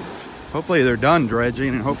 Hopefully they're done dredging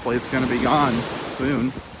and hopefully it's going to be gone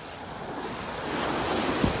soon.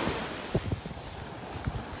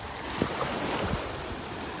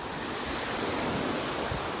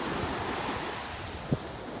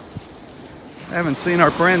 I haven't seen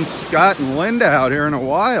our friends Scott and Linda out here in a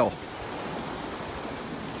while.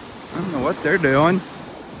 I don't know what they're doing.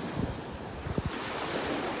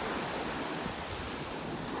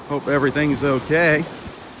 Hope everything's okay.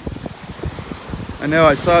 I know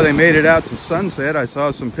I saw they made it out to sunset. I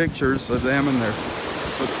saw some pictures of them and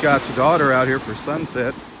with Scott's daughter out here for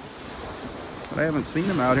sunset. But I haven't seen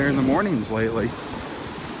them out here in the mornings lately.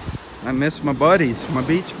 I miss my buddies, my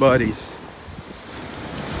beach buddies.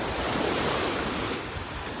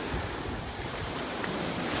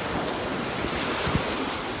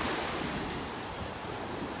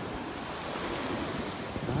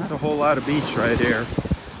 Not a whole lot of beach right here.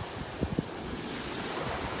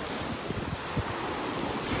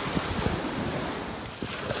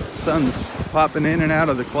 Sun's popping in and out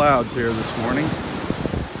of the clouds here this morning.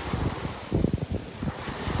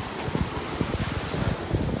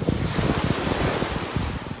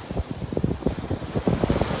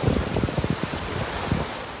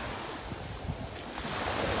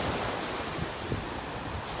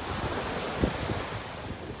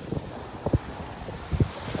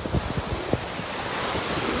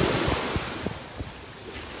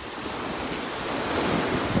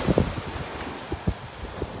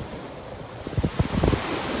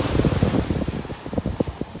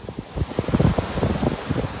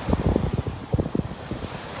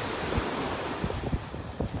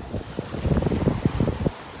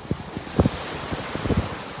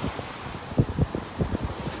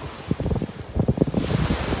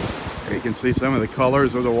 You can see some of the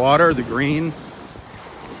colors of the water, the greens.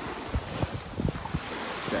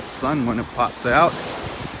 That sun when it pops out.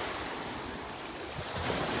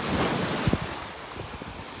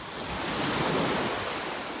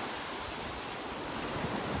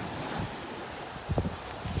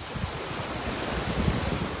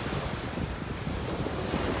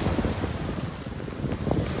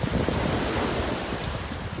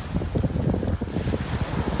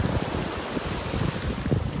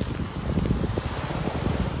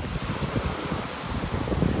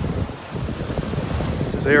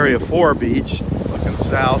 Area 4 beach, looking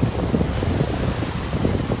south.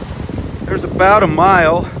 There's about a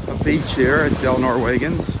mile of beach here at Del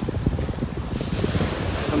Nor-Wiggins.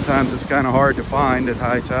 Sometimes it's kind of hard to find at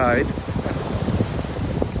high tide.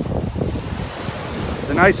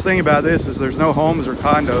 The nice thing about this is there's no homes or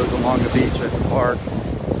condos along the beach at the park.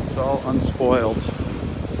 It's all unspoiled.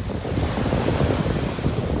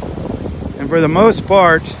 And for the most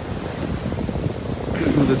part,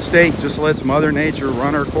 the state just lets Mother Nature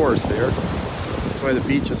run her course here. That's why the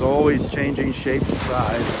beach is always changing shape and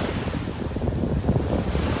size.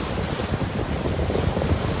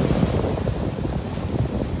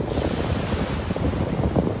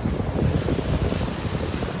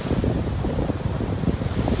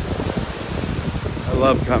 I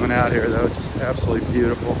love coming out here though, just absolutely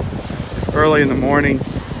beautiful. Early in the morning,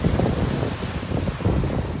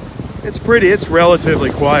 It's pretty. It's relatively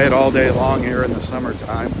quiet all day long here in the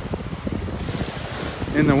summertime.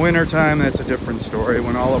 In the wintertime, that's a different story.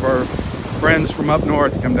 When all of our friends from up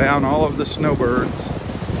north come down, all of the snowbirds.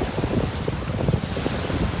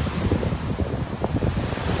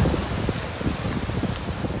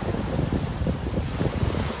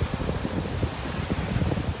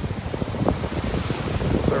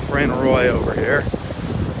 There's our friend Roy over here,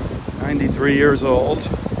 93 years old.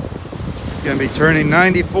 He's going to be turning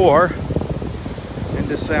 94 in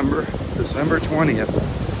December 20th.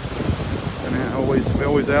 And we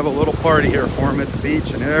always have a little party here for him at the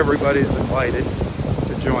beach, and everybody's invited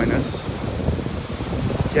to join us.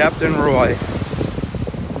 Captain Roy.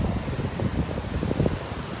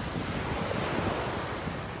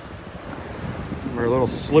 Our little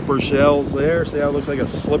slipper shells there. See how it looks like a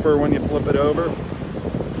slipper when you flip it over?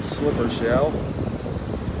 Slipper shell.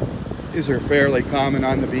 These are fairly common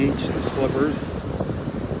on the beach, the slippers.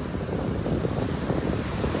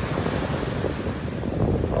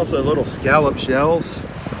 Also little scallop shells.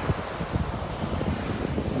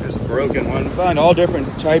 There's a broken one. Find all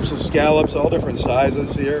different types of scallops, all different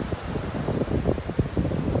sizes here.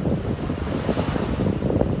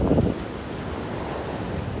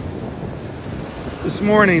 This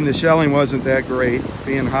morning the shelling wasn't that great,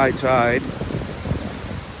 being high tide.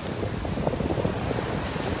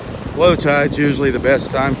 Low tide's usually the best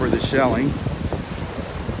time for the shelling.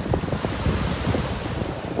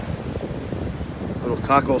 Little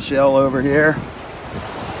cockle shell over here.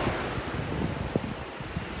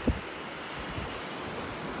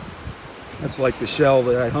 That's like the shell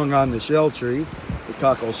that I hung on the shell tree, the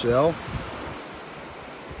cockle shell.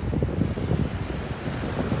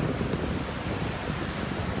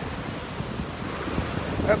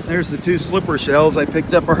 Yep, there's the two slipper shells I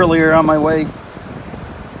picked up earlier on my way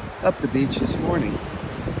up the beach this morning.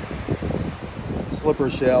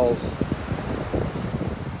 Slipper shells.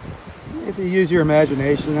 If you use your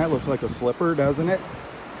imagination, that looks like a slipper, doesn't it?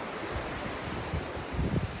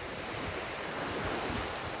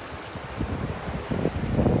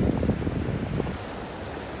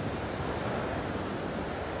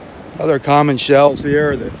 Other common shells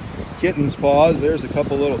here are the kitten's paws. There's a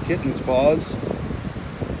couple little kitten's paws.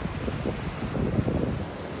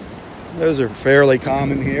 Those are fairly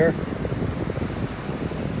common here.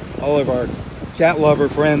 All of our cat lover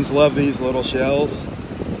friends love these little shells.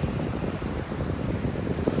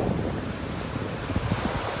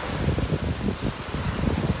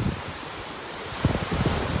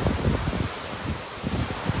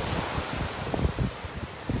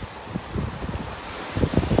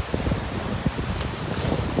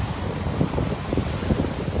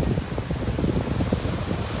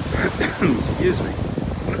 Excuse me.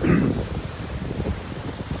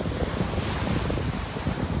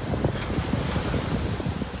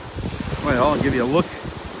 Well, I'll give you a look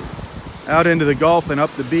out into the Gulf and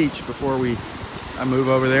up the beach before I move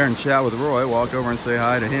over there and chat with Roy, walk over and say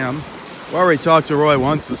hi to him. We already talked to Roy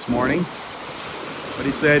once this morning, but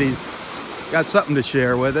he said he's got something to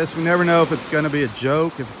share with us. We never know if it's going to be a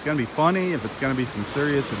joke, if it's going to be funny, if it's going to be some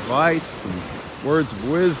serious advice, some words of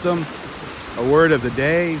wisdom, a word of the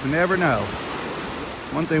day. We never know.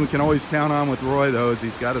 One thing we can always count on with Roy, though, is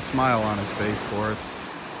he's got a smile on his face for us.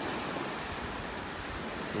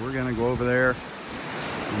 So we're going to go over there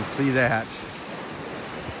and see that.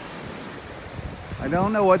 I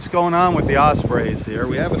don't know what's going on with the ospreys here.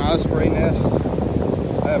 We have an osprey nest.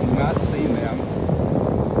 I have not seen them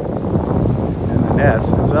in the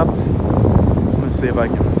nest. It's up. Let me see if I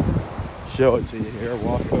can show it to you here.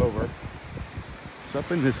 Walk over. It's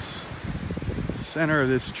up in this center of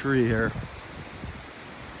this tree here.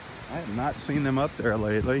 I have not seen them up there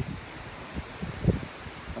lately.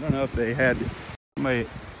 I don't know if they had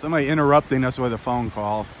somebody interrupting us with a phone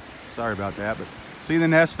call. Sorry about that, but see the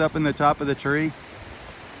nest up in the top of the tree?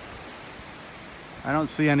 I don't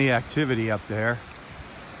see any activity up there.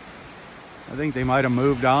 I think they might have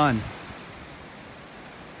moved on.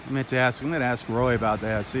 I'm going to ask Roy about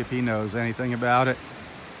that, see if he knows anything about it.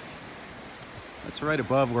 That's right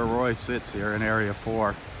above where Roy sits here in Area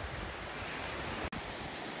 4.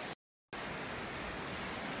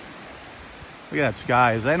 Look at that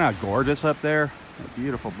sky. Is that not gorgeous up there? That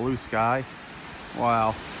beautiful blue sky.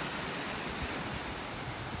 Wow.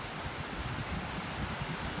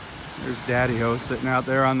 There's Daddy-O sitting out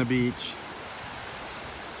there on the beach.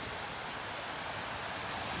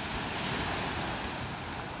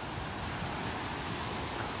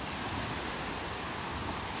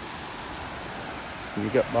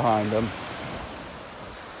 Sneak up behind him.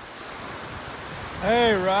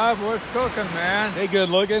 Hey, Rob, what's cooking, man? Hey, good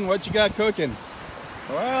looking. What you got cooking?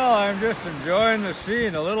 Well, I'm just enjoying the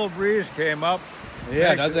scene. A little breeze came up.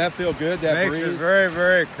 Yeah, doesn't that feel good, that makes breeze? Makes it very,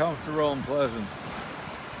 very comfortable and pleasant.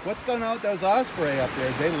 What's going on with those osprey up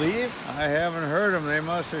there? Did they leave? I haven't heard them. They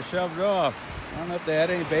must have shoved off. I don't know if they had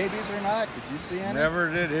any babies or not. Did you see any? Never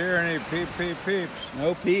did hear any peep, peep, peeps.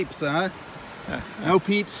 No peeps, huh? No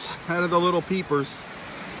peeps out of the little peepers.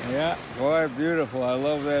 Yeah, boy, beautiful. I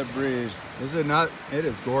love that breeze. Is it not? It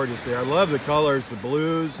is gorgeous there. I love the colors, the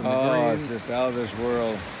blues and the greens. It's just out of this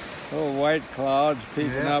world. Little white clouds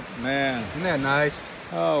peeking up, man. Isn't that nice?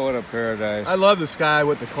 Oh, what a paradise. I love the sky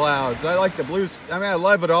with the clouds. I like the blue. I mean, I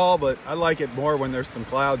love it all, but I like it more when there's some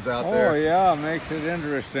clouds out there. Oh, yeah, it makes it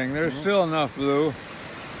interesting. There's still enough blue.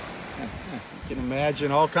 You can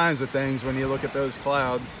imagine all kinds of things when you look at those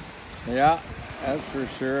clouds. Yeah, that's for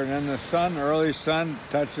sure. And then the sun, early sun,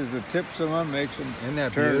 touches the tips of them, makes them Isn't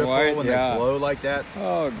that turn beautiful white? when they glow like that?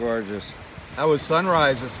 Oh, gorgeous. How was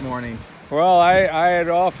sunrise this morning? Well, I had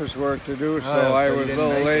office work to do, so I so was a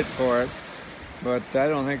little late for it. But I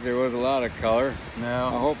don't think there was a lot of color. No.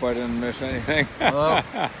 I hope I didn't miss anything. Well,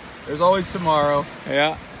 there's always tomorrow.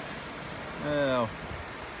 Yeah. Oh.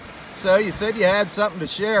 So you said you had something to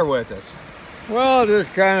share with us. Well,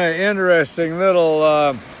 just kind of interesting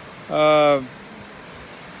little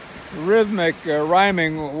rhythmic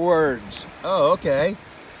rhyming words. Oh, okay.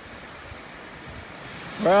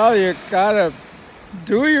 Well, you gotta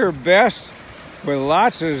do your best with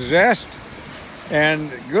lots of zest, and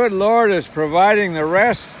good Lord is providing the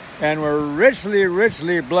rest, and we're richly,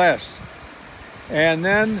 richly blessed. And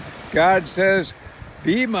then God says,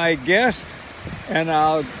 be my guest, and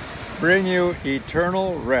I'll bring you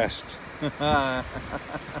eternal rest. There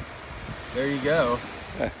you go.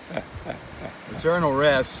 Eternal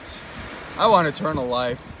rest. I want eternal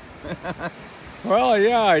life. Well,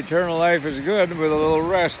 yeah, eternal life is good with a little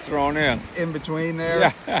rest thrown in. In between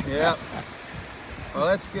there? Yeah. Yep. Well,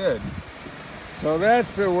 that's good. So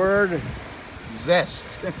that's the word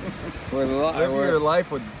Zest. Live your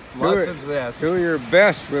life with lots of zest. Do your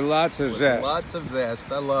best with lots of zest. Lots of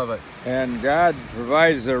zest. I love it. And God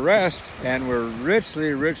provides the rest, and we're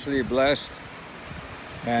richly, richly blessed.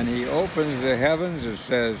 And He opens the heavens and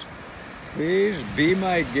says, please be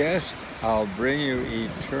my guest. I'll bring you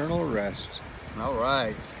eternal rest. All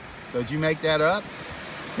right. So did you make that up?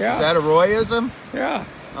 Yeah. Is that a Royism? Yeah.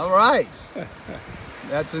 All right.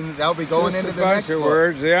 That'll be going Just into a the next bunch of book.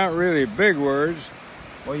 words. They aren't really big words.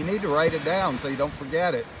 Well, you need to write it down so you don't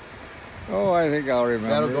forget it. Oh, I think I'll remember.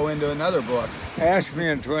 That'll go into another book. Ask me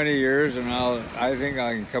in 20 years, and I think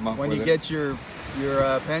I can come up with it. When you get your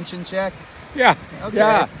pension check? Yeah. Okay.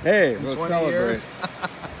 Yeah. Hey, In we'll 20 celebrate. years?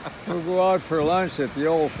 We'll go out for lunch at the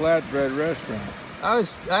old flatbread restaurant.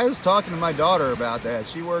 I was talking to my daughter about that.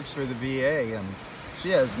 She works for the VA, and she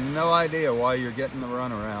has no idea why you're getting the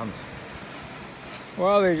runaround.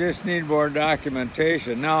 Well, they just need more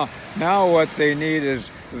documentation. Now what they need is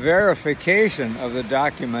verification of the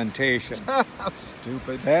documentation. How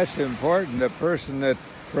stupid. That's important. The person that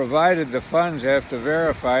provided the funds have to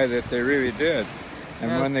verify that they really did.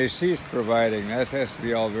 And when they cease providing, that has to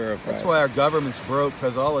be all verified. That's why our government's broke,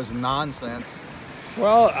 because all this nonsense.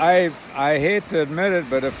 Well, I hate to admit it,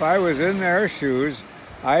 but if I was in their shoes,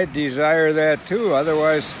 I'd desire that too.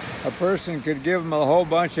 Otherwise, a person could give them a whole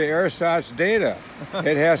bunch of ersatz data.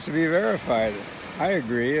 It has to be verified. I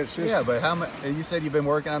agree. It's just... Yeah, but how much? You said you've been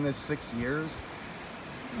working on this 6 years?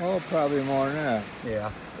 Oh, probably more than that.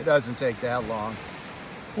 Yeah, it doesn't take that long.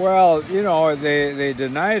 Well, you know, they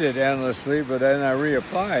denied it endlessly, but then I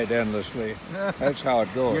reapplied endlessly. That's how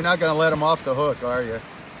it goes. You're not going to let them off the hook, are you?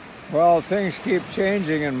 Well, things keep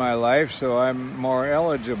changing in my life, so I'm more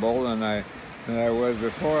eligible than I was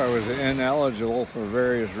before. I was ineligible for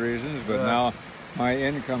various reasons, but now my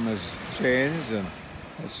income has changed, and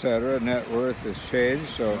etc. Net worth has changed.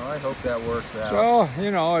 So well, I hope that works out. So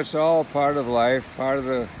you know, it's all part of life, part of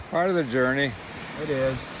the journey. It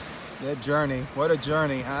is. That journey. What a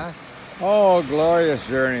journey, huh? Oh, glorious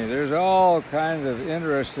journey. There's all kinds of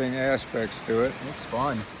interesting aspects to it. It's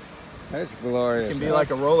fun. That's glorious. It can be like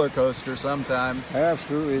a roller coaster sometimes.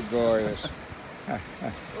 Absolutely glorious.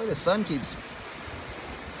 Boy, the sun keeps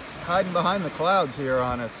hiding behind the clouds here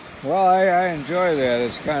on us. Well, I enjoy that.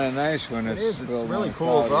 It's kind of nice when It is. It really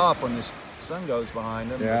cools off when the sun goes behind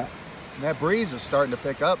them. Yeah. And that breeze is starting to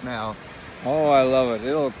pick up now. Oh, I love it.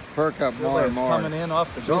 It'll perk up Feels more like and it's more. coming in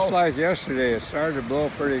off the Gulf. Just like yesterday, it started to blow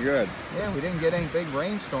pretty good. Yeah, we didn't get any big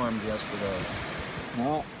rainstorms yesterday.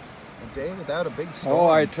 No. A day without a big storm. Oh,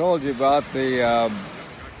 I told you about the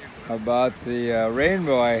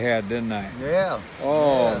rainbow I had, didn't I? Yeah.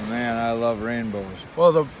 Oh, yeah. Man, I love rainbows.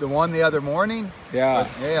 Well, the one the other morning? Yeah.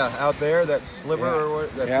 Yeah, out there, that sliver or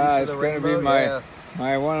what? That yeah, piece it's of the going to rainbow? be my... Yeah.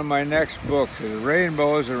 One of my next books is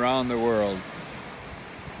Rainbows Around the World.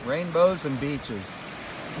 Rainbows and beaches.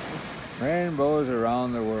 Rainbows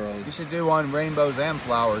Around the World. You should do one rainbows and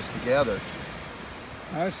flowers together.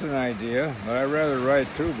 That's an idea, but I'd rather write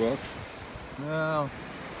 2 books. No.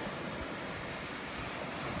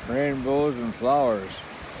 Rainbows and flowers.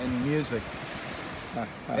 And music.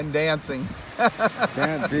 And dancing.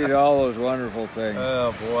 Can't beat all those wonderful things.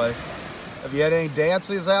 Oh boy. Have you had any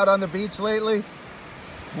dances out on the beach lately?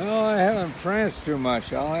 No, I haven't pranced too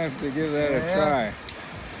much. I'll have to give that a try.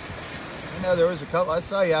 You know, there was a couple, I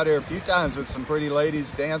saw you out here a few times with some pretty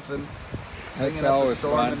ladies dancing, singing up the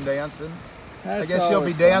storm and dancing. I guess you'll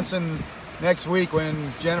be dancing next week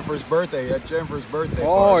when Jennifer's birthday, at Jennifer's birthday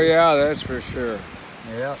Oh party. yeah, that's for sure.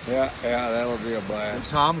 Yeah. Yeah, that'll be a blast.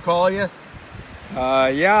 Did Tom call you?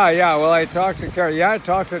 Yeah. Well, I talked to Carol. Yeah, I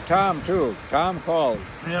talked to Tom too. Tom called.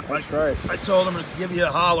 Yep, that's right. I told him to give you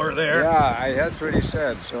a holler there. Yeah, that's what he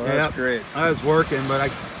said. So that's great. I was working,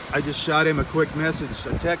 but I just shot him a quick message,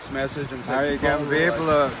 a text message, and said, Are you going to be able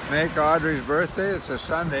to make Audrey's birthday? It's a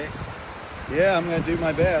Sunday. Yeah, I'm going to do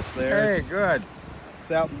my best there. Hey, good.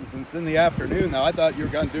 It's out. It's in the afternoon now. I thought you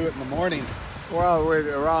were going to do it in the morning. Well,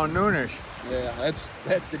 around noonish. Yeah,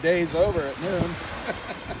 the day's over at noon.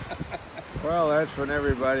 Well, that's when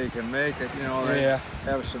everybody can make it. You know, they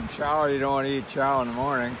have some chow. You don't want to eat chow in the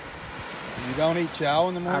morning. You don't eat chow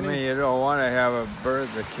in the morning? I mean, you don't want to have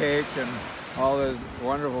the cake and all the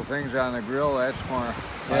wonderful things on the grill. That's more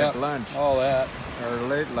like lunch. All that. Or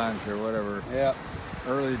late lunch or whatever. Yeah.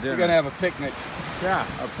 Early dinner. You're going to have a picnic. Yeah,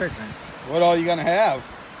 a picnic. What all you going to have?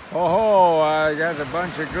 Oh, I got a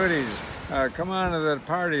bunch of goodies. Come on to the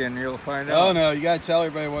party and you'll find out. Oh, no, you got to tell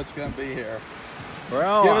everybody what's going to be here.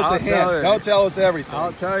 Well, give us a hint. Don't tell us everything.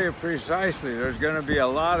 I'll tell you precisely. There's going to be a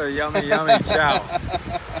lot of yummy chow.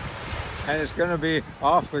 And it's going to be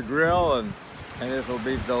off the grill and it'll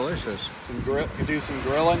be delicious. You do some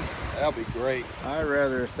grilling? That'll be great. I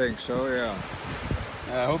rather think so, yeah.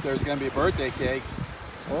 I hope there's going to be a birthday cake.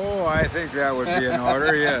 Oh, I think that would be in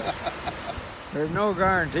order, yes. There's no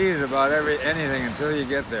guarantees about anything until you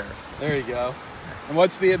get there. There you go. And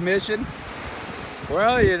what's the admission?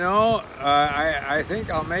 Well, you know, I think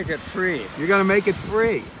I'll make it free. You're going to make it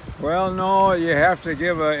free? Well, no, you have to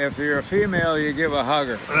if you're a female, you give a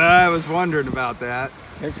hugger. I was wondering about that.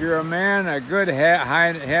 If you're a man, a good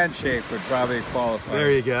handshake would probably qualify.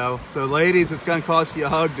 There you go. So ladies, it's going to cost you a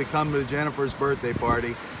hug to come to Jennifer's birthday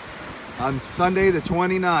party on Sunday the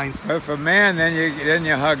 29th. If a man, then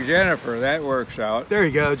you hug Jennifer. That works out. There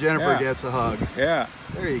you go. Jennifer gets a hug. Yeah.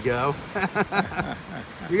 There you go.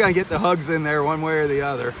 You're going to get the hugs in there one way or the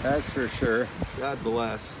other. That's for sure. God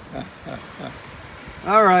bless.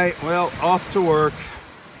 All right. Well, off to work.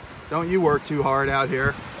 Don't you work too hard out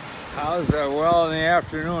here. How's that? Well, in the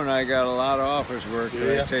afternoon, I got a lot of office work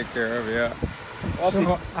that I take care of, yeah.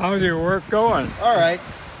 So, how's your work going? All right.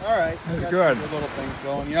 That's got good. Some good little things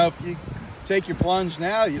going. You know, if you take your plunge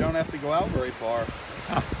now, you don't have to go out very far.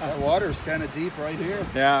 That water's kind of deep right here.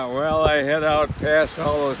 Yeah, well, I head out past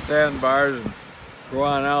all those sandbars and go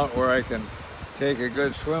on out where I can take a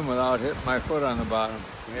good swim without hitting my foot on the bottom.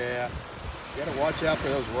 Yeah. You got to watch out for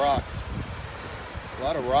those rocks. A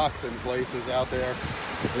lot of rocks in places out there.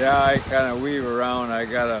 Yeah, I kind of weave around. I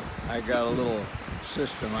got a little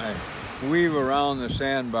system. I weave around the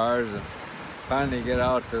sandbars and finally get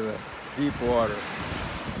out to the deep water.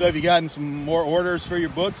 So have you gotten some more orders for your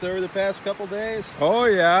books over the past couple days? Oh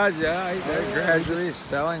yeah, they're gradually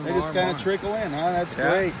selling more. They just kind of trickle in, huh? That's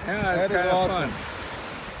great. Yeah, that is awesome. Fun.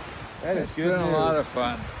 That is good news. It's been a lot of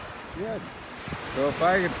fun. Good. So if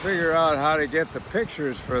I could figure out how to get the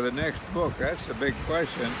pictures for the next book, that's the big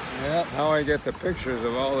question. Yep. How I get the pictures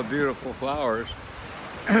of all the beautiful flowers.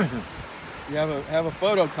 You have a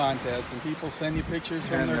photo contest and people send you pictures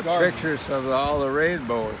from their gardens. Pictures of all the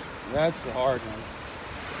rainbows. That's the hard one.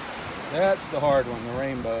 That's the hard one, the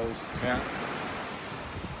rainbows. Yeah.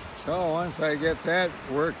 So once I get that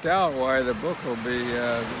worked out, why the book will be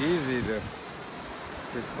easy to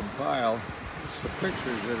compile. It's the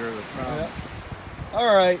pictures that are the problem. Yep.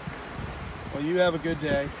 All right. Well, you have a good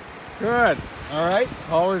day. Good. All right.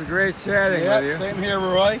 Always great chatting with you. Same here,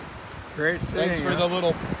 Roy. Great seeing you. Thanks for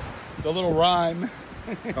the little rhyme.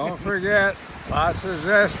 Don't forget, lots of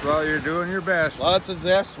zest while you're doing your best. Lots of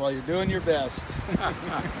zest while you're doing your best.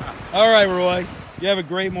 All right, Roy. You have a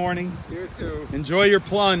great morning. You too. Enjoy your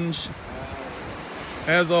plunge.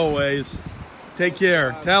 As always. Take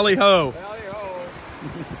care. Tally ho. Tally ho.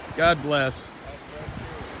 God bless.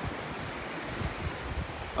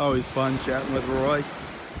 Always fun chatting with Roy.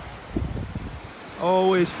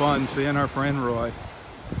 Always fun seeing our friend Roy.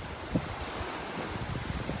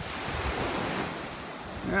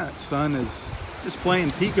 That sun is just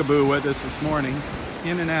playing peekaboo with us this morning,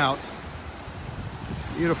 in and out.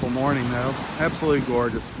 Beautiful morning though, absolutely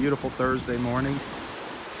gorgeous. Beautiful Thursday morning.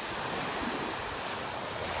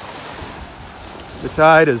 The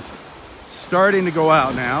tide is starting to go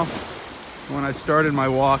out now. When I started my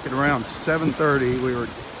walk at around 7:30, we were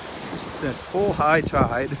just at full high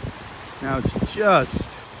tide. Now it's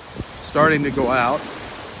just starting to go out.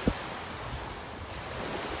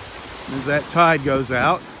 As that tide goes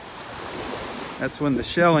out, that's when the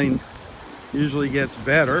shelling usually gets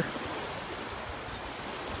better.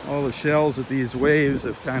 All the shells that these waves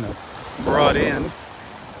have kind of brought in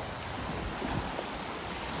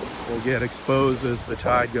will get exposed as the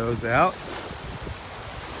tide goes out.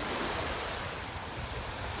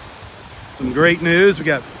 Some great news, we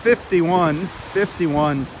got 51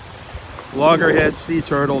 loggerhead sea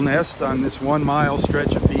turtle nests on this 1 mile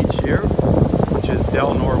stretch of beach here, which is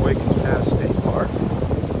Del Nor-Wiggins Pass State Park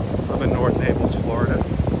up in North Naples, Florida.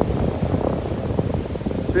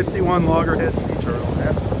 51 loggerhead sea turtle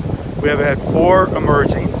nests. We have had 4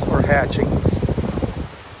 emergings or hatchings.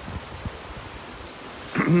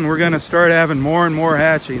 We're going to start having more and more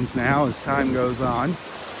hatchings now as time goes on.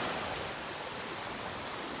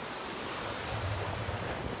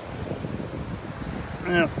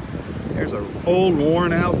 Yeah, here's an old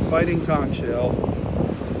worn out fighting conch shell.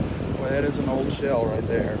 Boy, that is an old shell right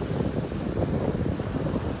there.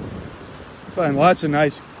 You find lots of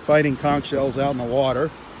nice fighting conch shells out in the water.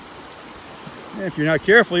 And if you're not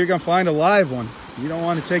careful, you're going to find a live one. You don't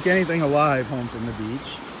want to take anything alive home from the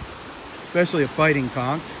beach, especially a fighting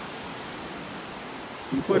conch.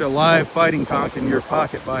 If you put a live fighting conch in your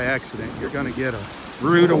pocket by accident, you're going to get a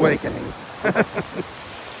rude awakening.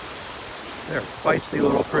 They're feisty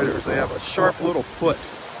little critters. They have a sharp little foot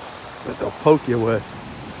that they'll poke you with.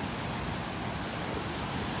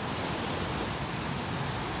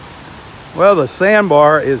 Well, the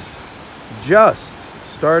sandbar is just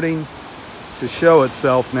starting to show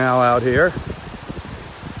itself now out here.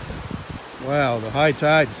 Wow, the high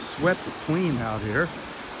tide swept it clean out here.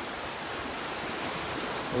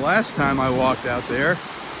 The last time I walked out there, I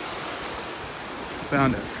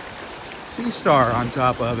found a sea star on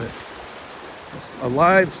top of it. A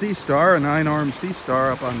live sea star, a 9-armed sea star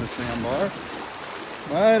up on the sandbar.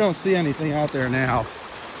 I don't see anything out there now.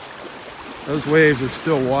 Those waves are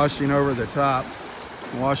still washing over the top,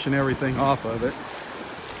 washing everything off of it.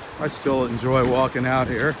 I still enjoy walking out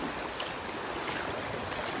here.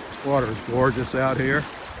 This water is gorgeous out here.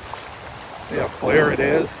 See how clear it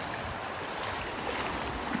is?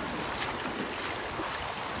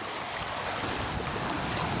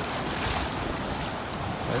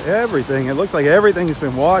 Everything, it looks like everything has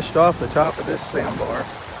been washed off the top of this sandbar.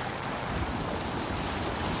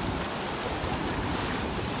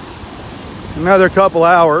 Another couple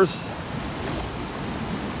hours,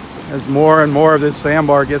 as more and more of this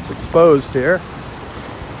sandbar gets exposed here,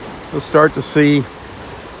 we'll start to see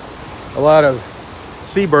a lot of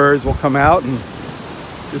seabirds will come out and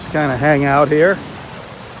just kind of hang out here.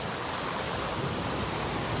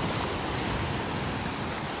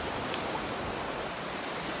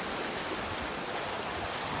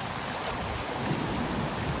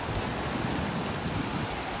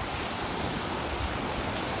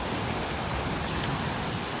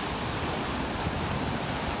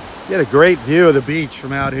 Get a great view of the beach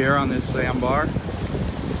from out here on this sandbar.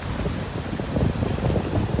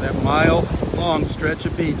 That mile-long stretch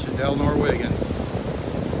of beach in Del Nor-Wiggins.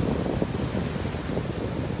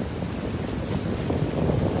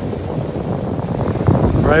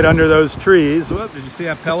 Right under those trees. Whoop, did you see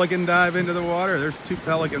that pelican dive into the water? There's 2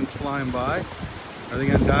 pelicans flying by. Are they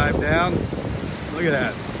going to dive down? Look at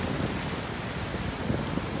that.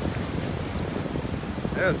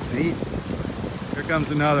 That's neat. Here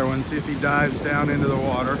comes another one. See if he dives down into the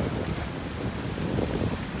water.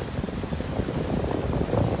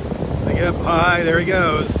 They get up high. There he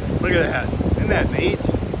goes. Look at that. Isn't that neat?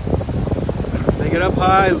 They get up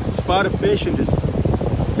high, spot a fish, and just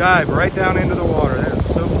dive right down into the water. That is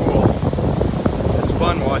so cool. It's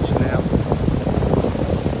fun watching them.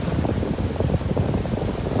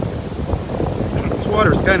 This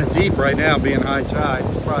water is kind of deep right now, being high tide.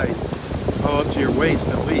 It's probably up to your waist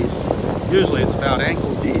at least. Usually it's about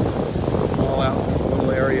ankle deep, all out in this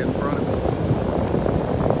little area in front of me.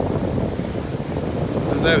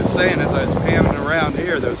 As I was saying, as I was panning around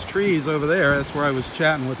here, those trees over there, that's where I was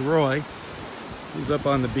chatting with Roy. He's up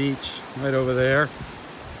on the beach right over there.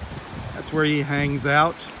 That's where he hangs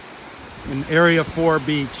out in Area 4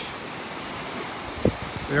 Beach.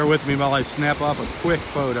 Bear with me while I snap off a quick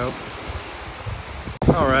photo.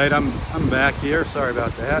 All right, I'm back here. Sorry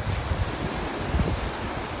about that.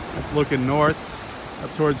 That's looking north,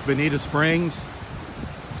 up towards Bonita Springs.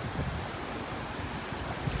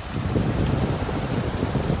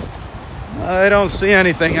 I don't see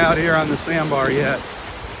anything out here on the sandbar yet.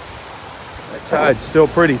 That tide's still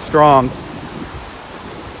pretty strong.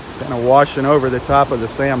 Kind of washing over the top of the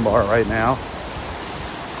sandbar right now.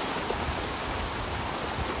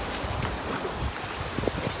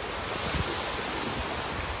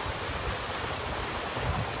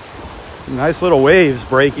 Nice little waves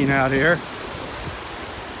breaking out here.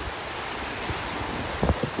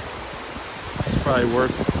 It's probably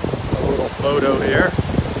worth a little photo here.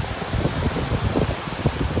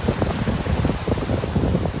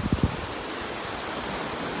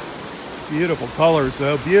 Beautiful colors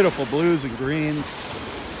though, beautiful blues and greens.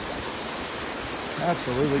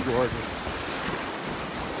 Absolutely gorgeous.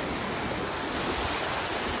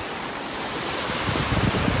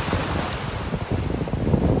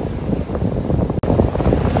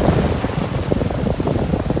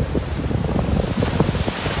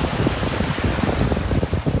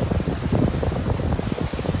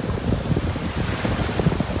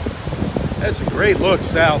 That's a great look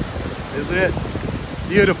south, isn't it?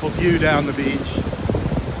 Beautiful view down the beach.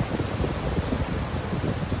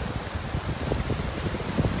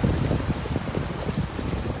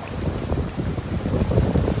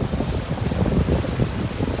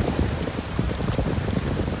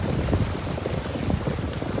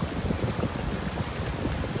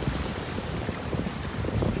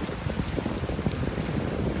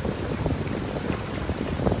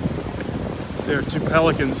 There are two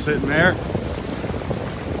pelicans sitting there.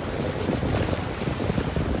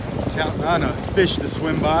 Counting on a fish to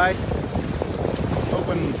swim by.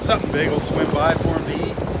 Hoping something big will swim by for him to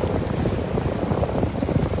eat.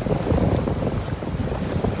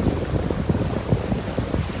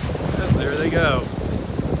 And there they go.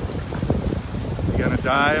 You gonna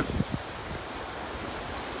dive?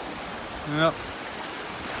 Yep.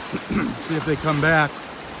 See if they come back.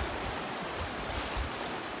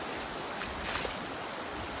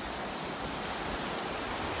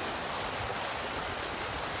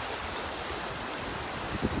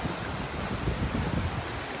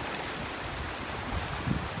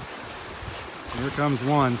 Here comes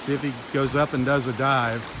one. See if he goes up and does a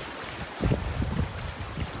dive.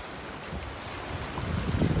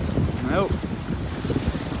 Nope.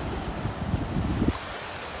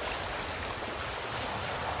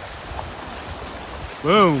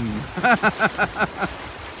 Boom.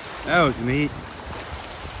 That was neat.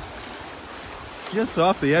 Just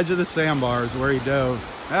off the edge of the sandbars where he dove.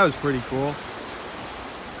 That was pretty cool.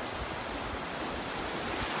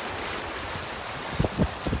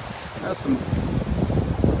 Got some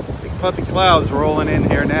big puffy clouds rolling in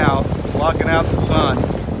here now, blocking out the sun.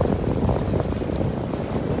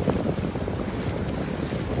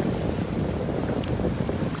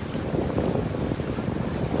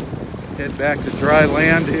 Head back to dry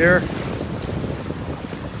land here.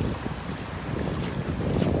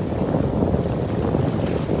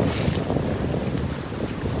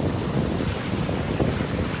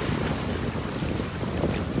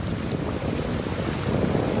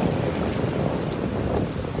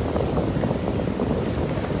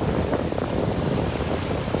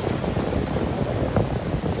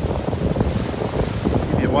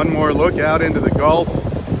 One more look out into the Gulf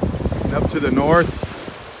and up to the north.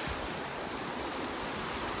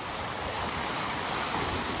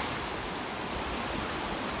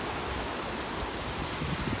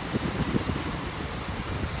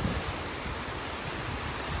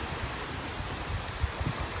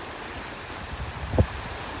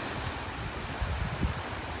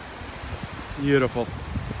 Beautiful.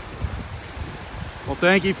 Well,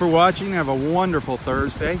 thank you for watching. Have a wonderful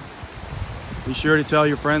Thursday. Be sure to tell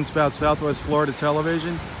your friends about Southwest Florida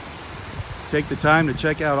Television. Take the time to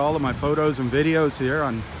check out all of my photos and videos here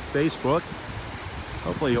on Facebook.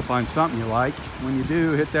 Hopefully you'll find something you like. When you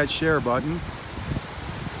do, hit that share button.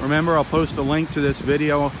 Remember, I'll post a link to this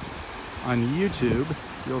video on YouTube.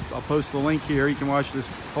 I'll post the link here. You can watch this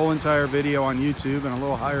whole entire video on YouTube in a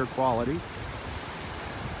little higher quality.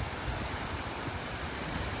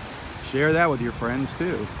 Share that with your friends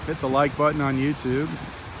too. Hit the like button on YouTube.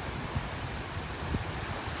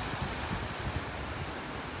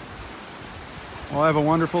 Well, have a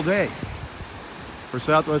wonderful day. For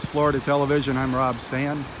Southwest Florida Television, I'm Robb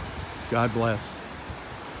Stan. God bless.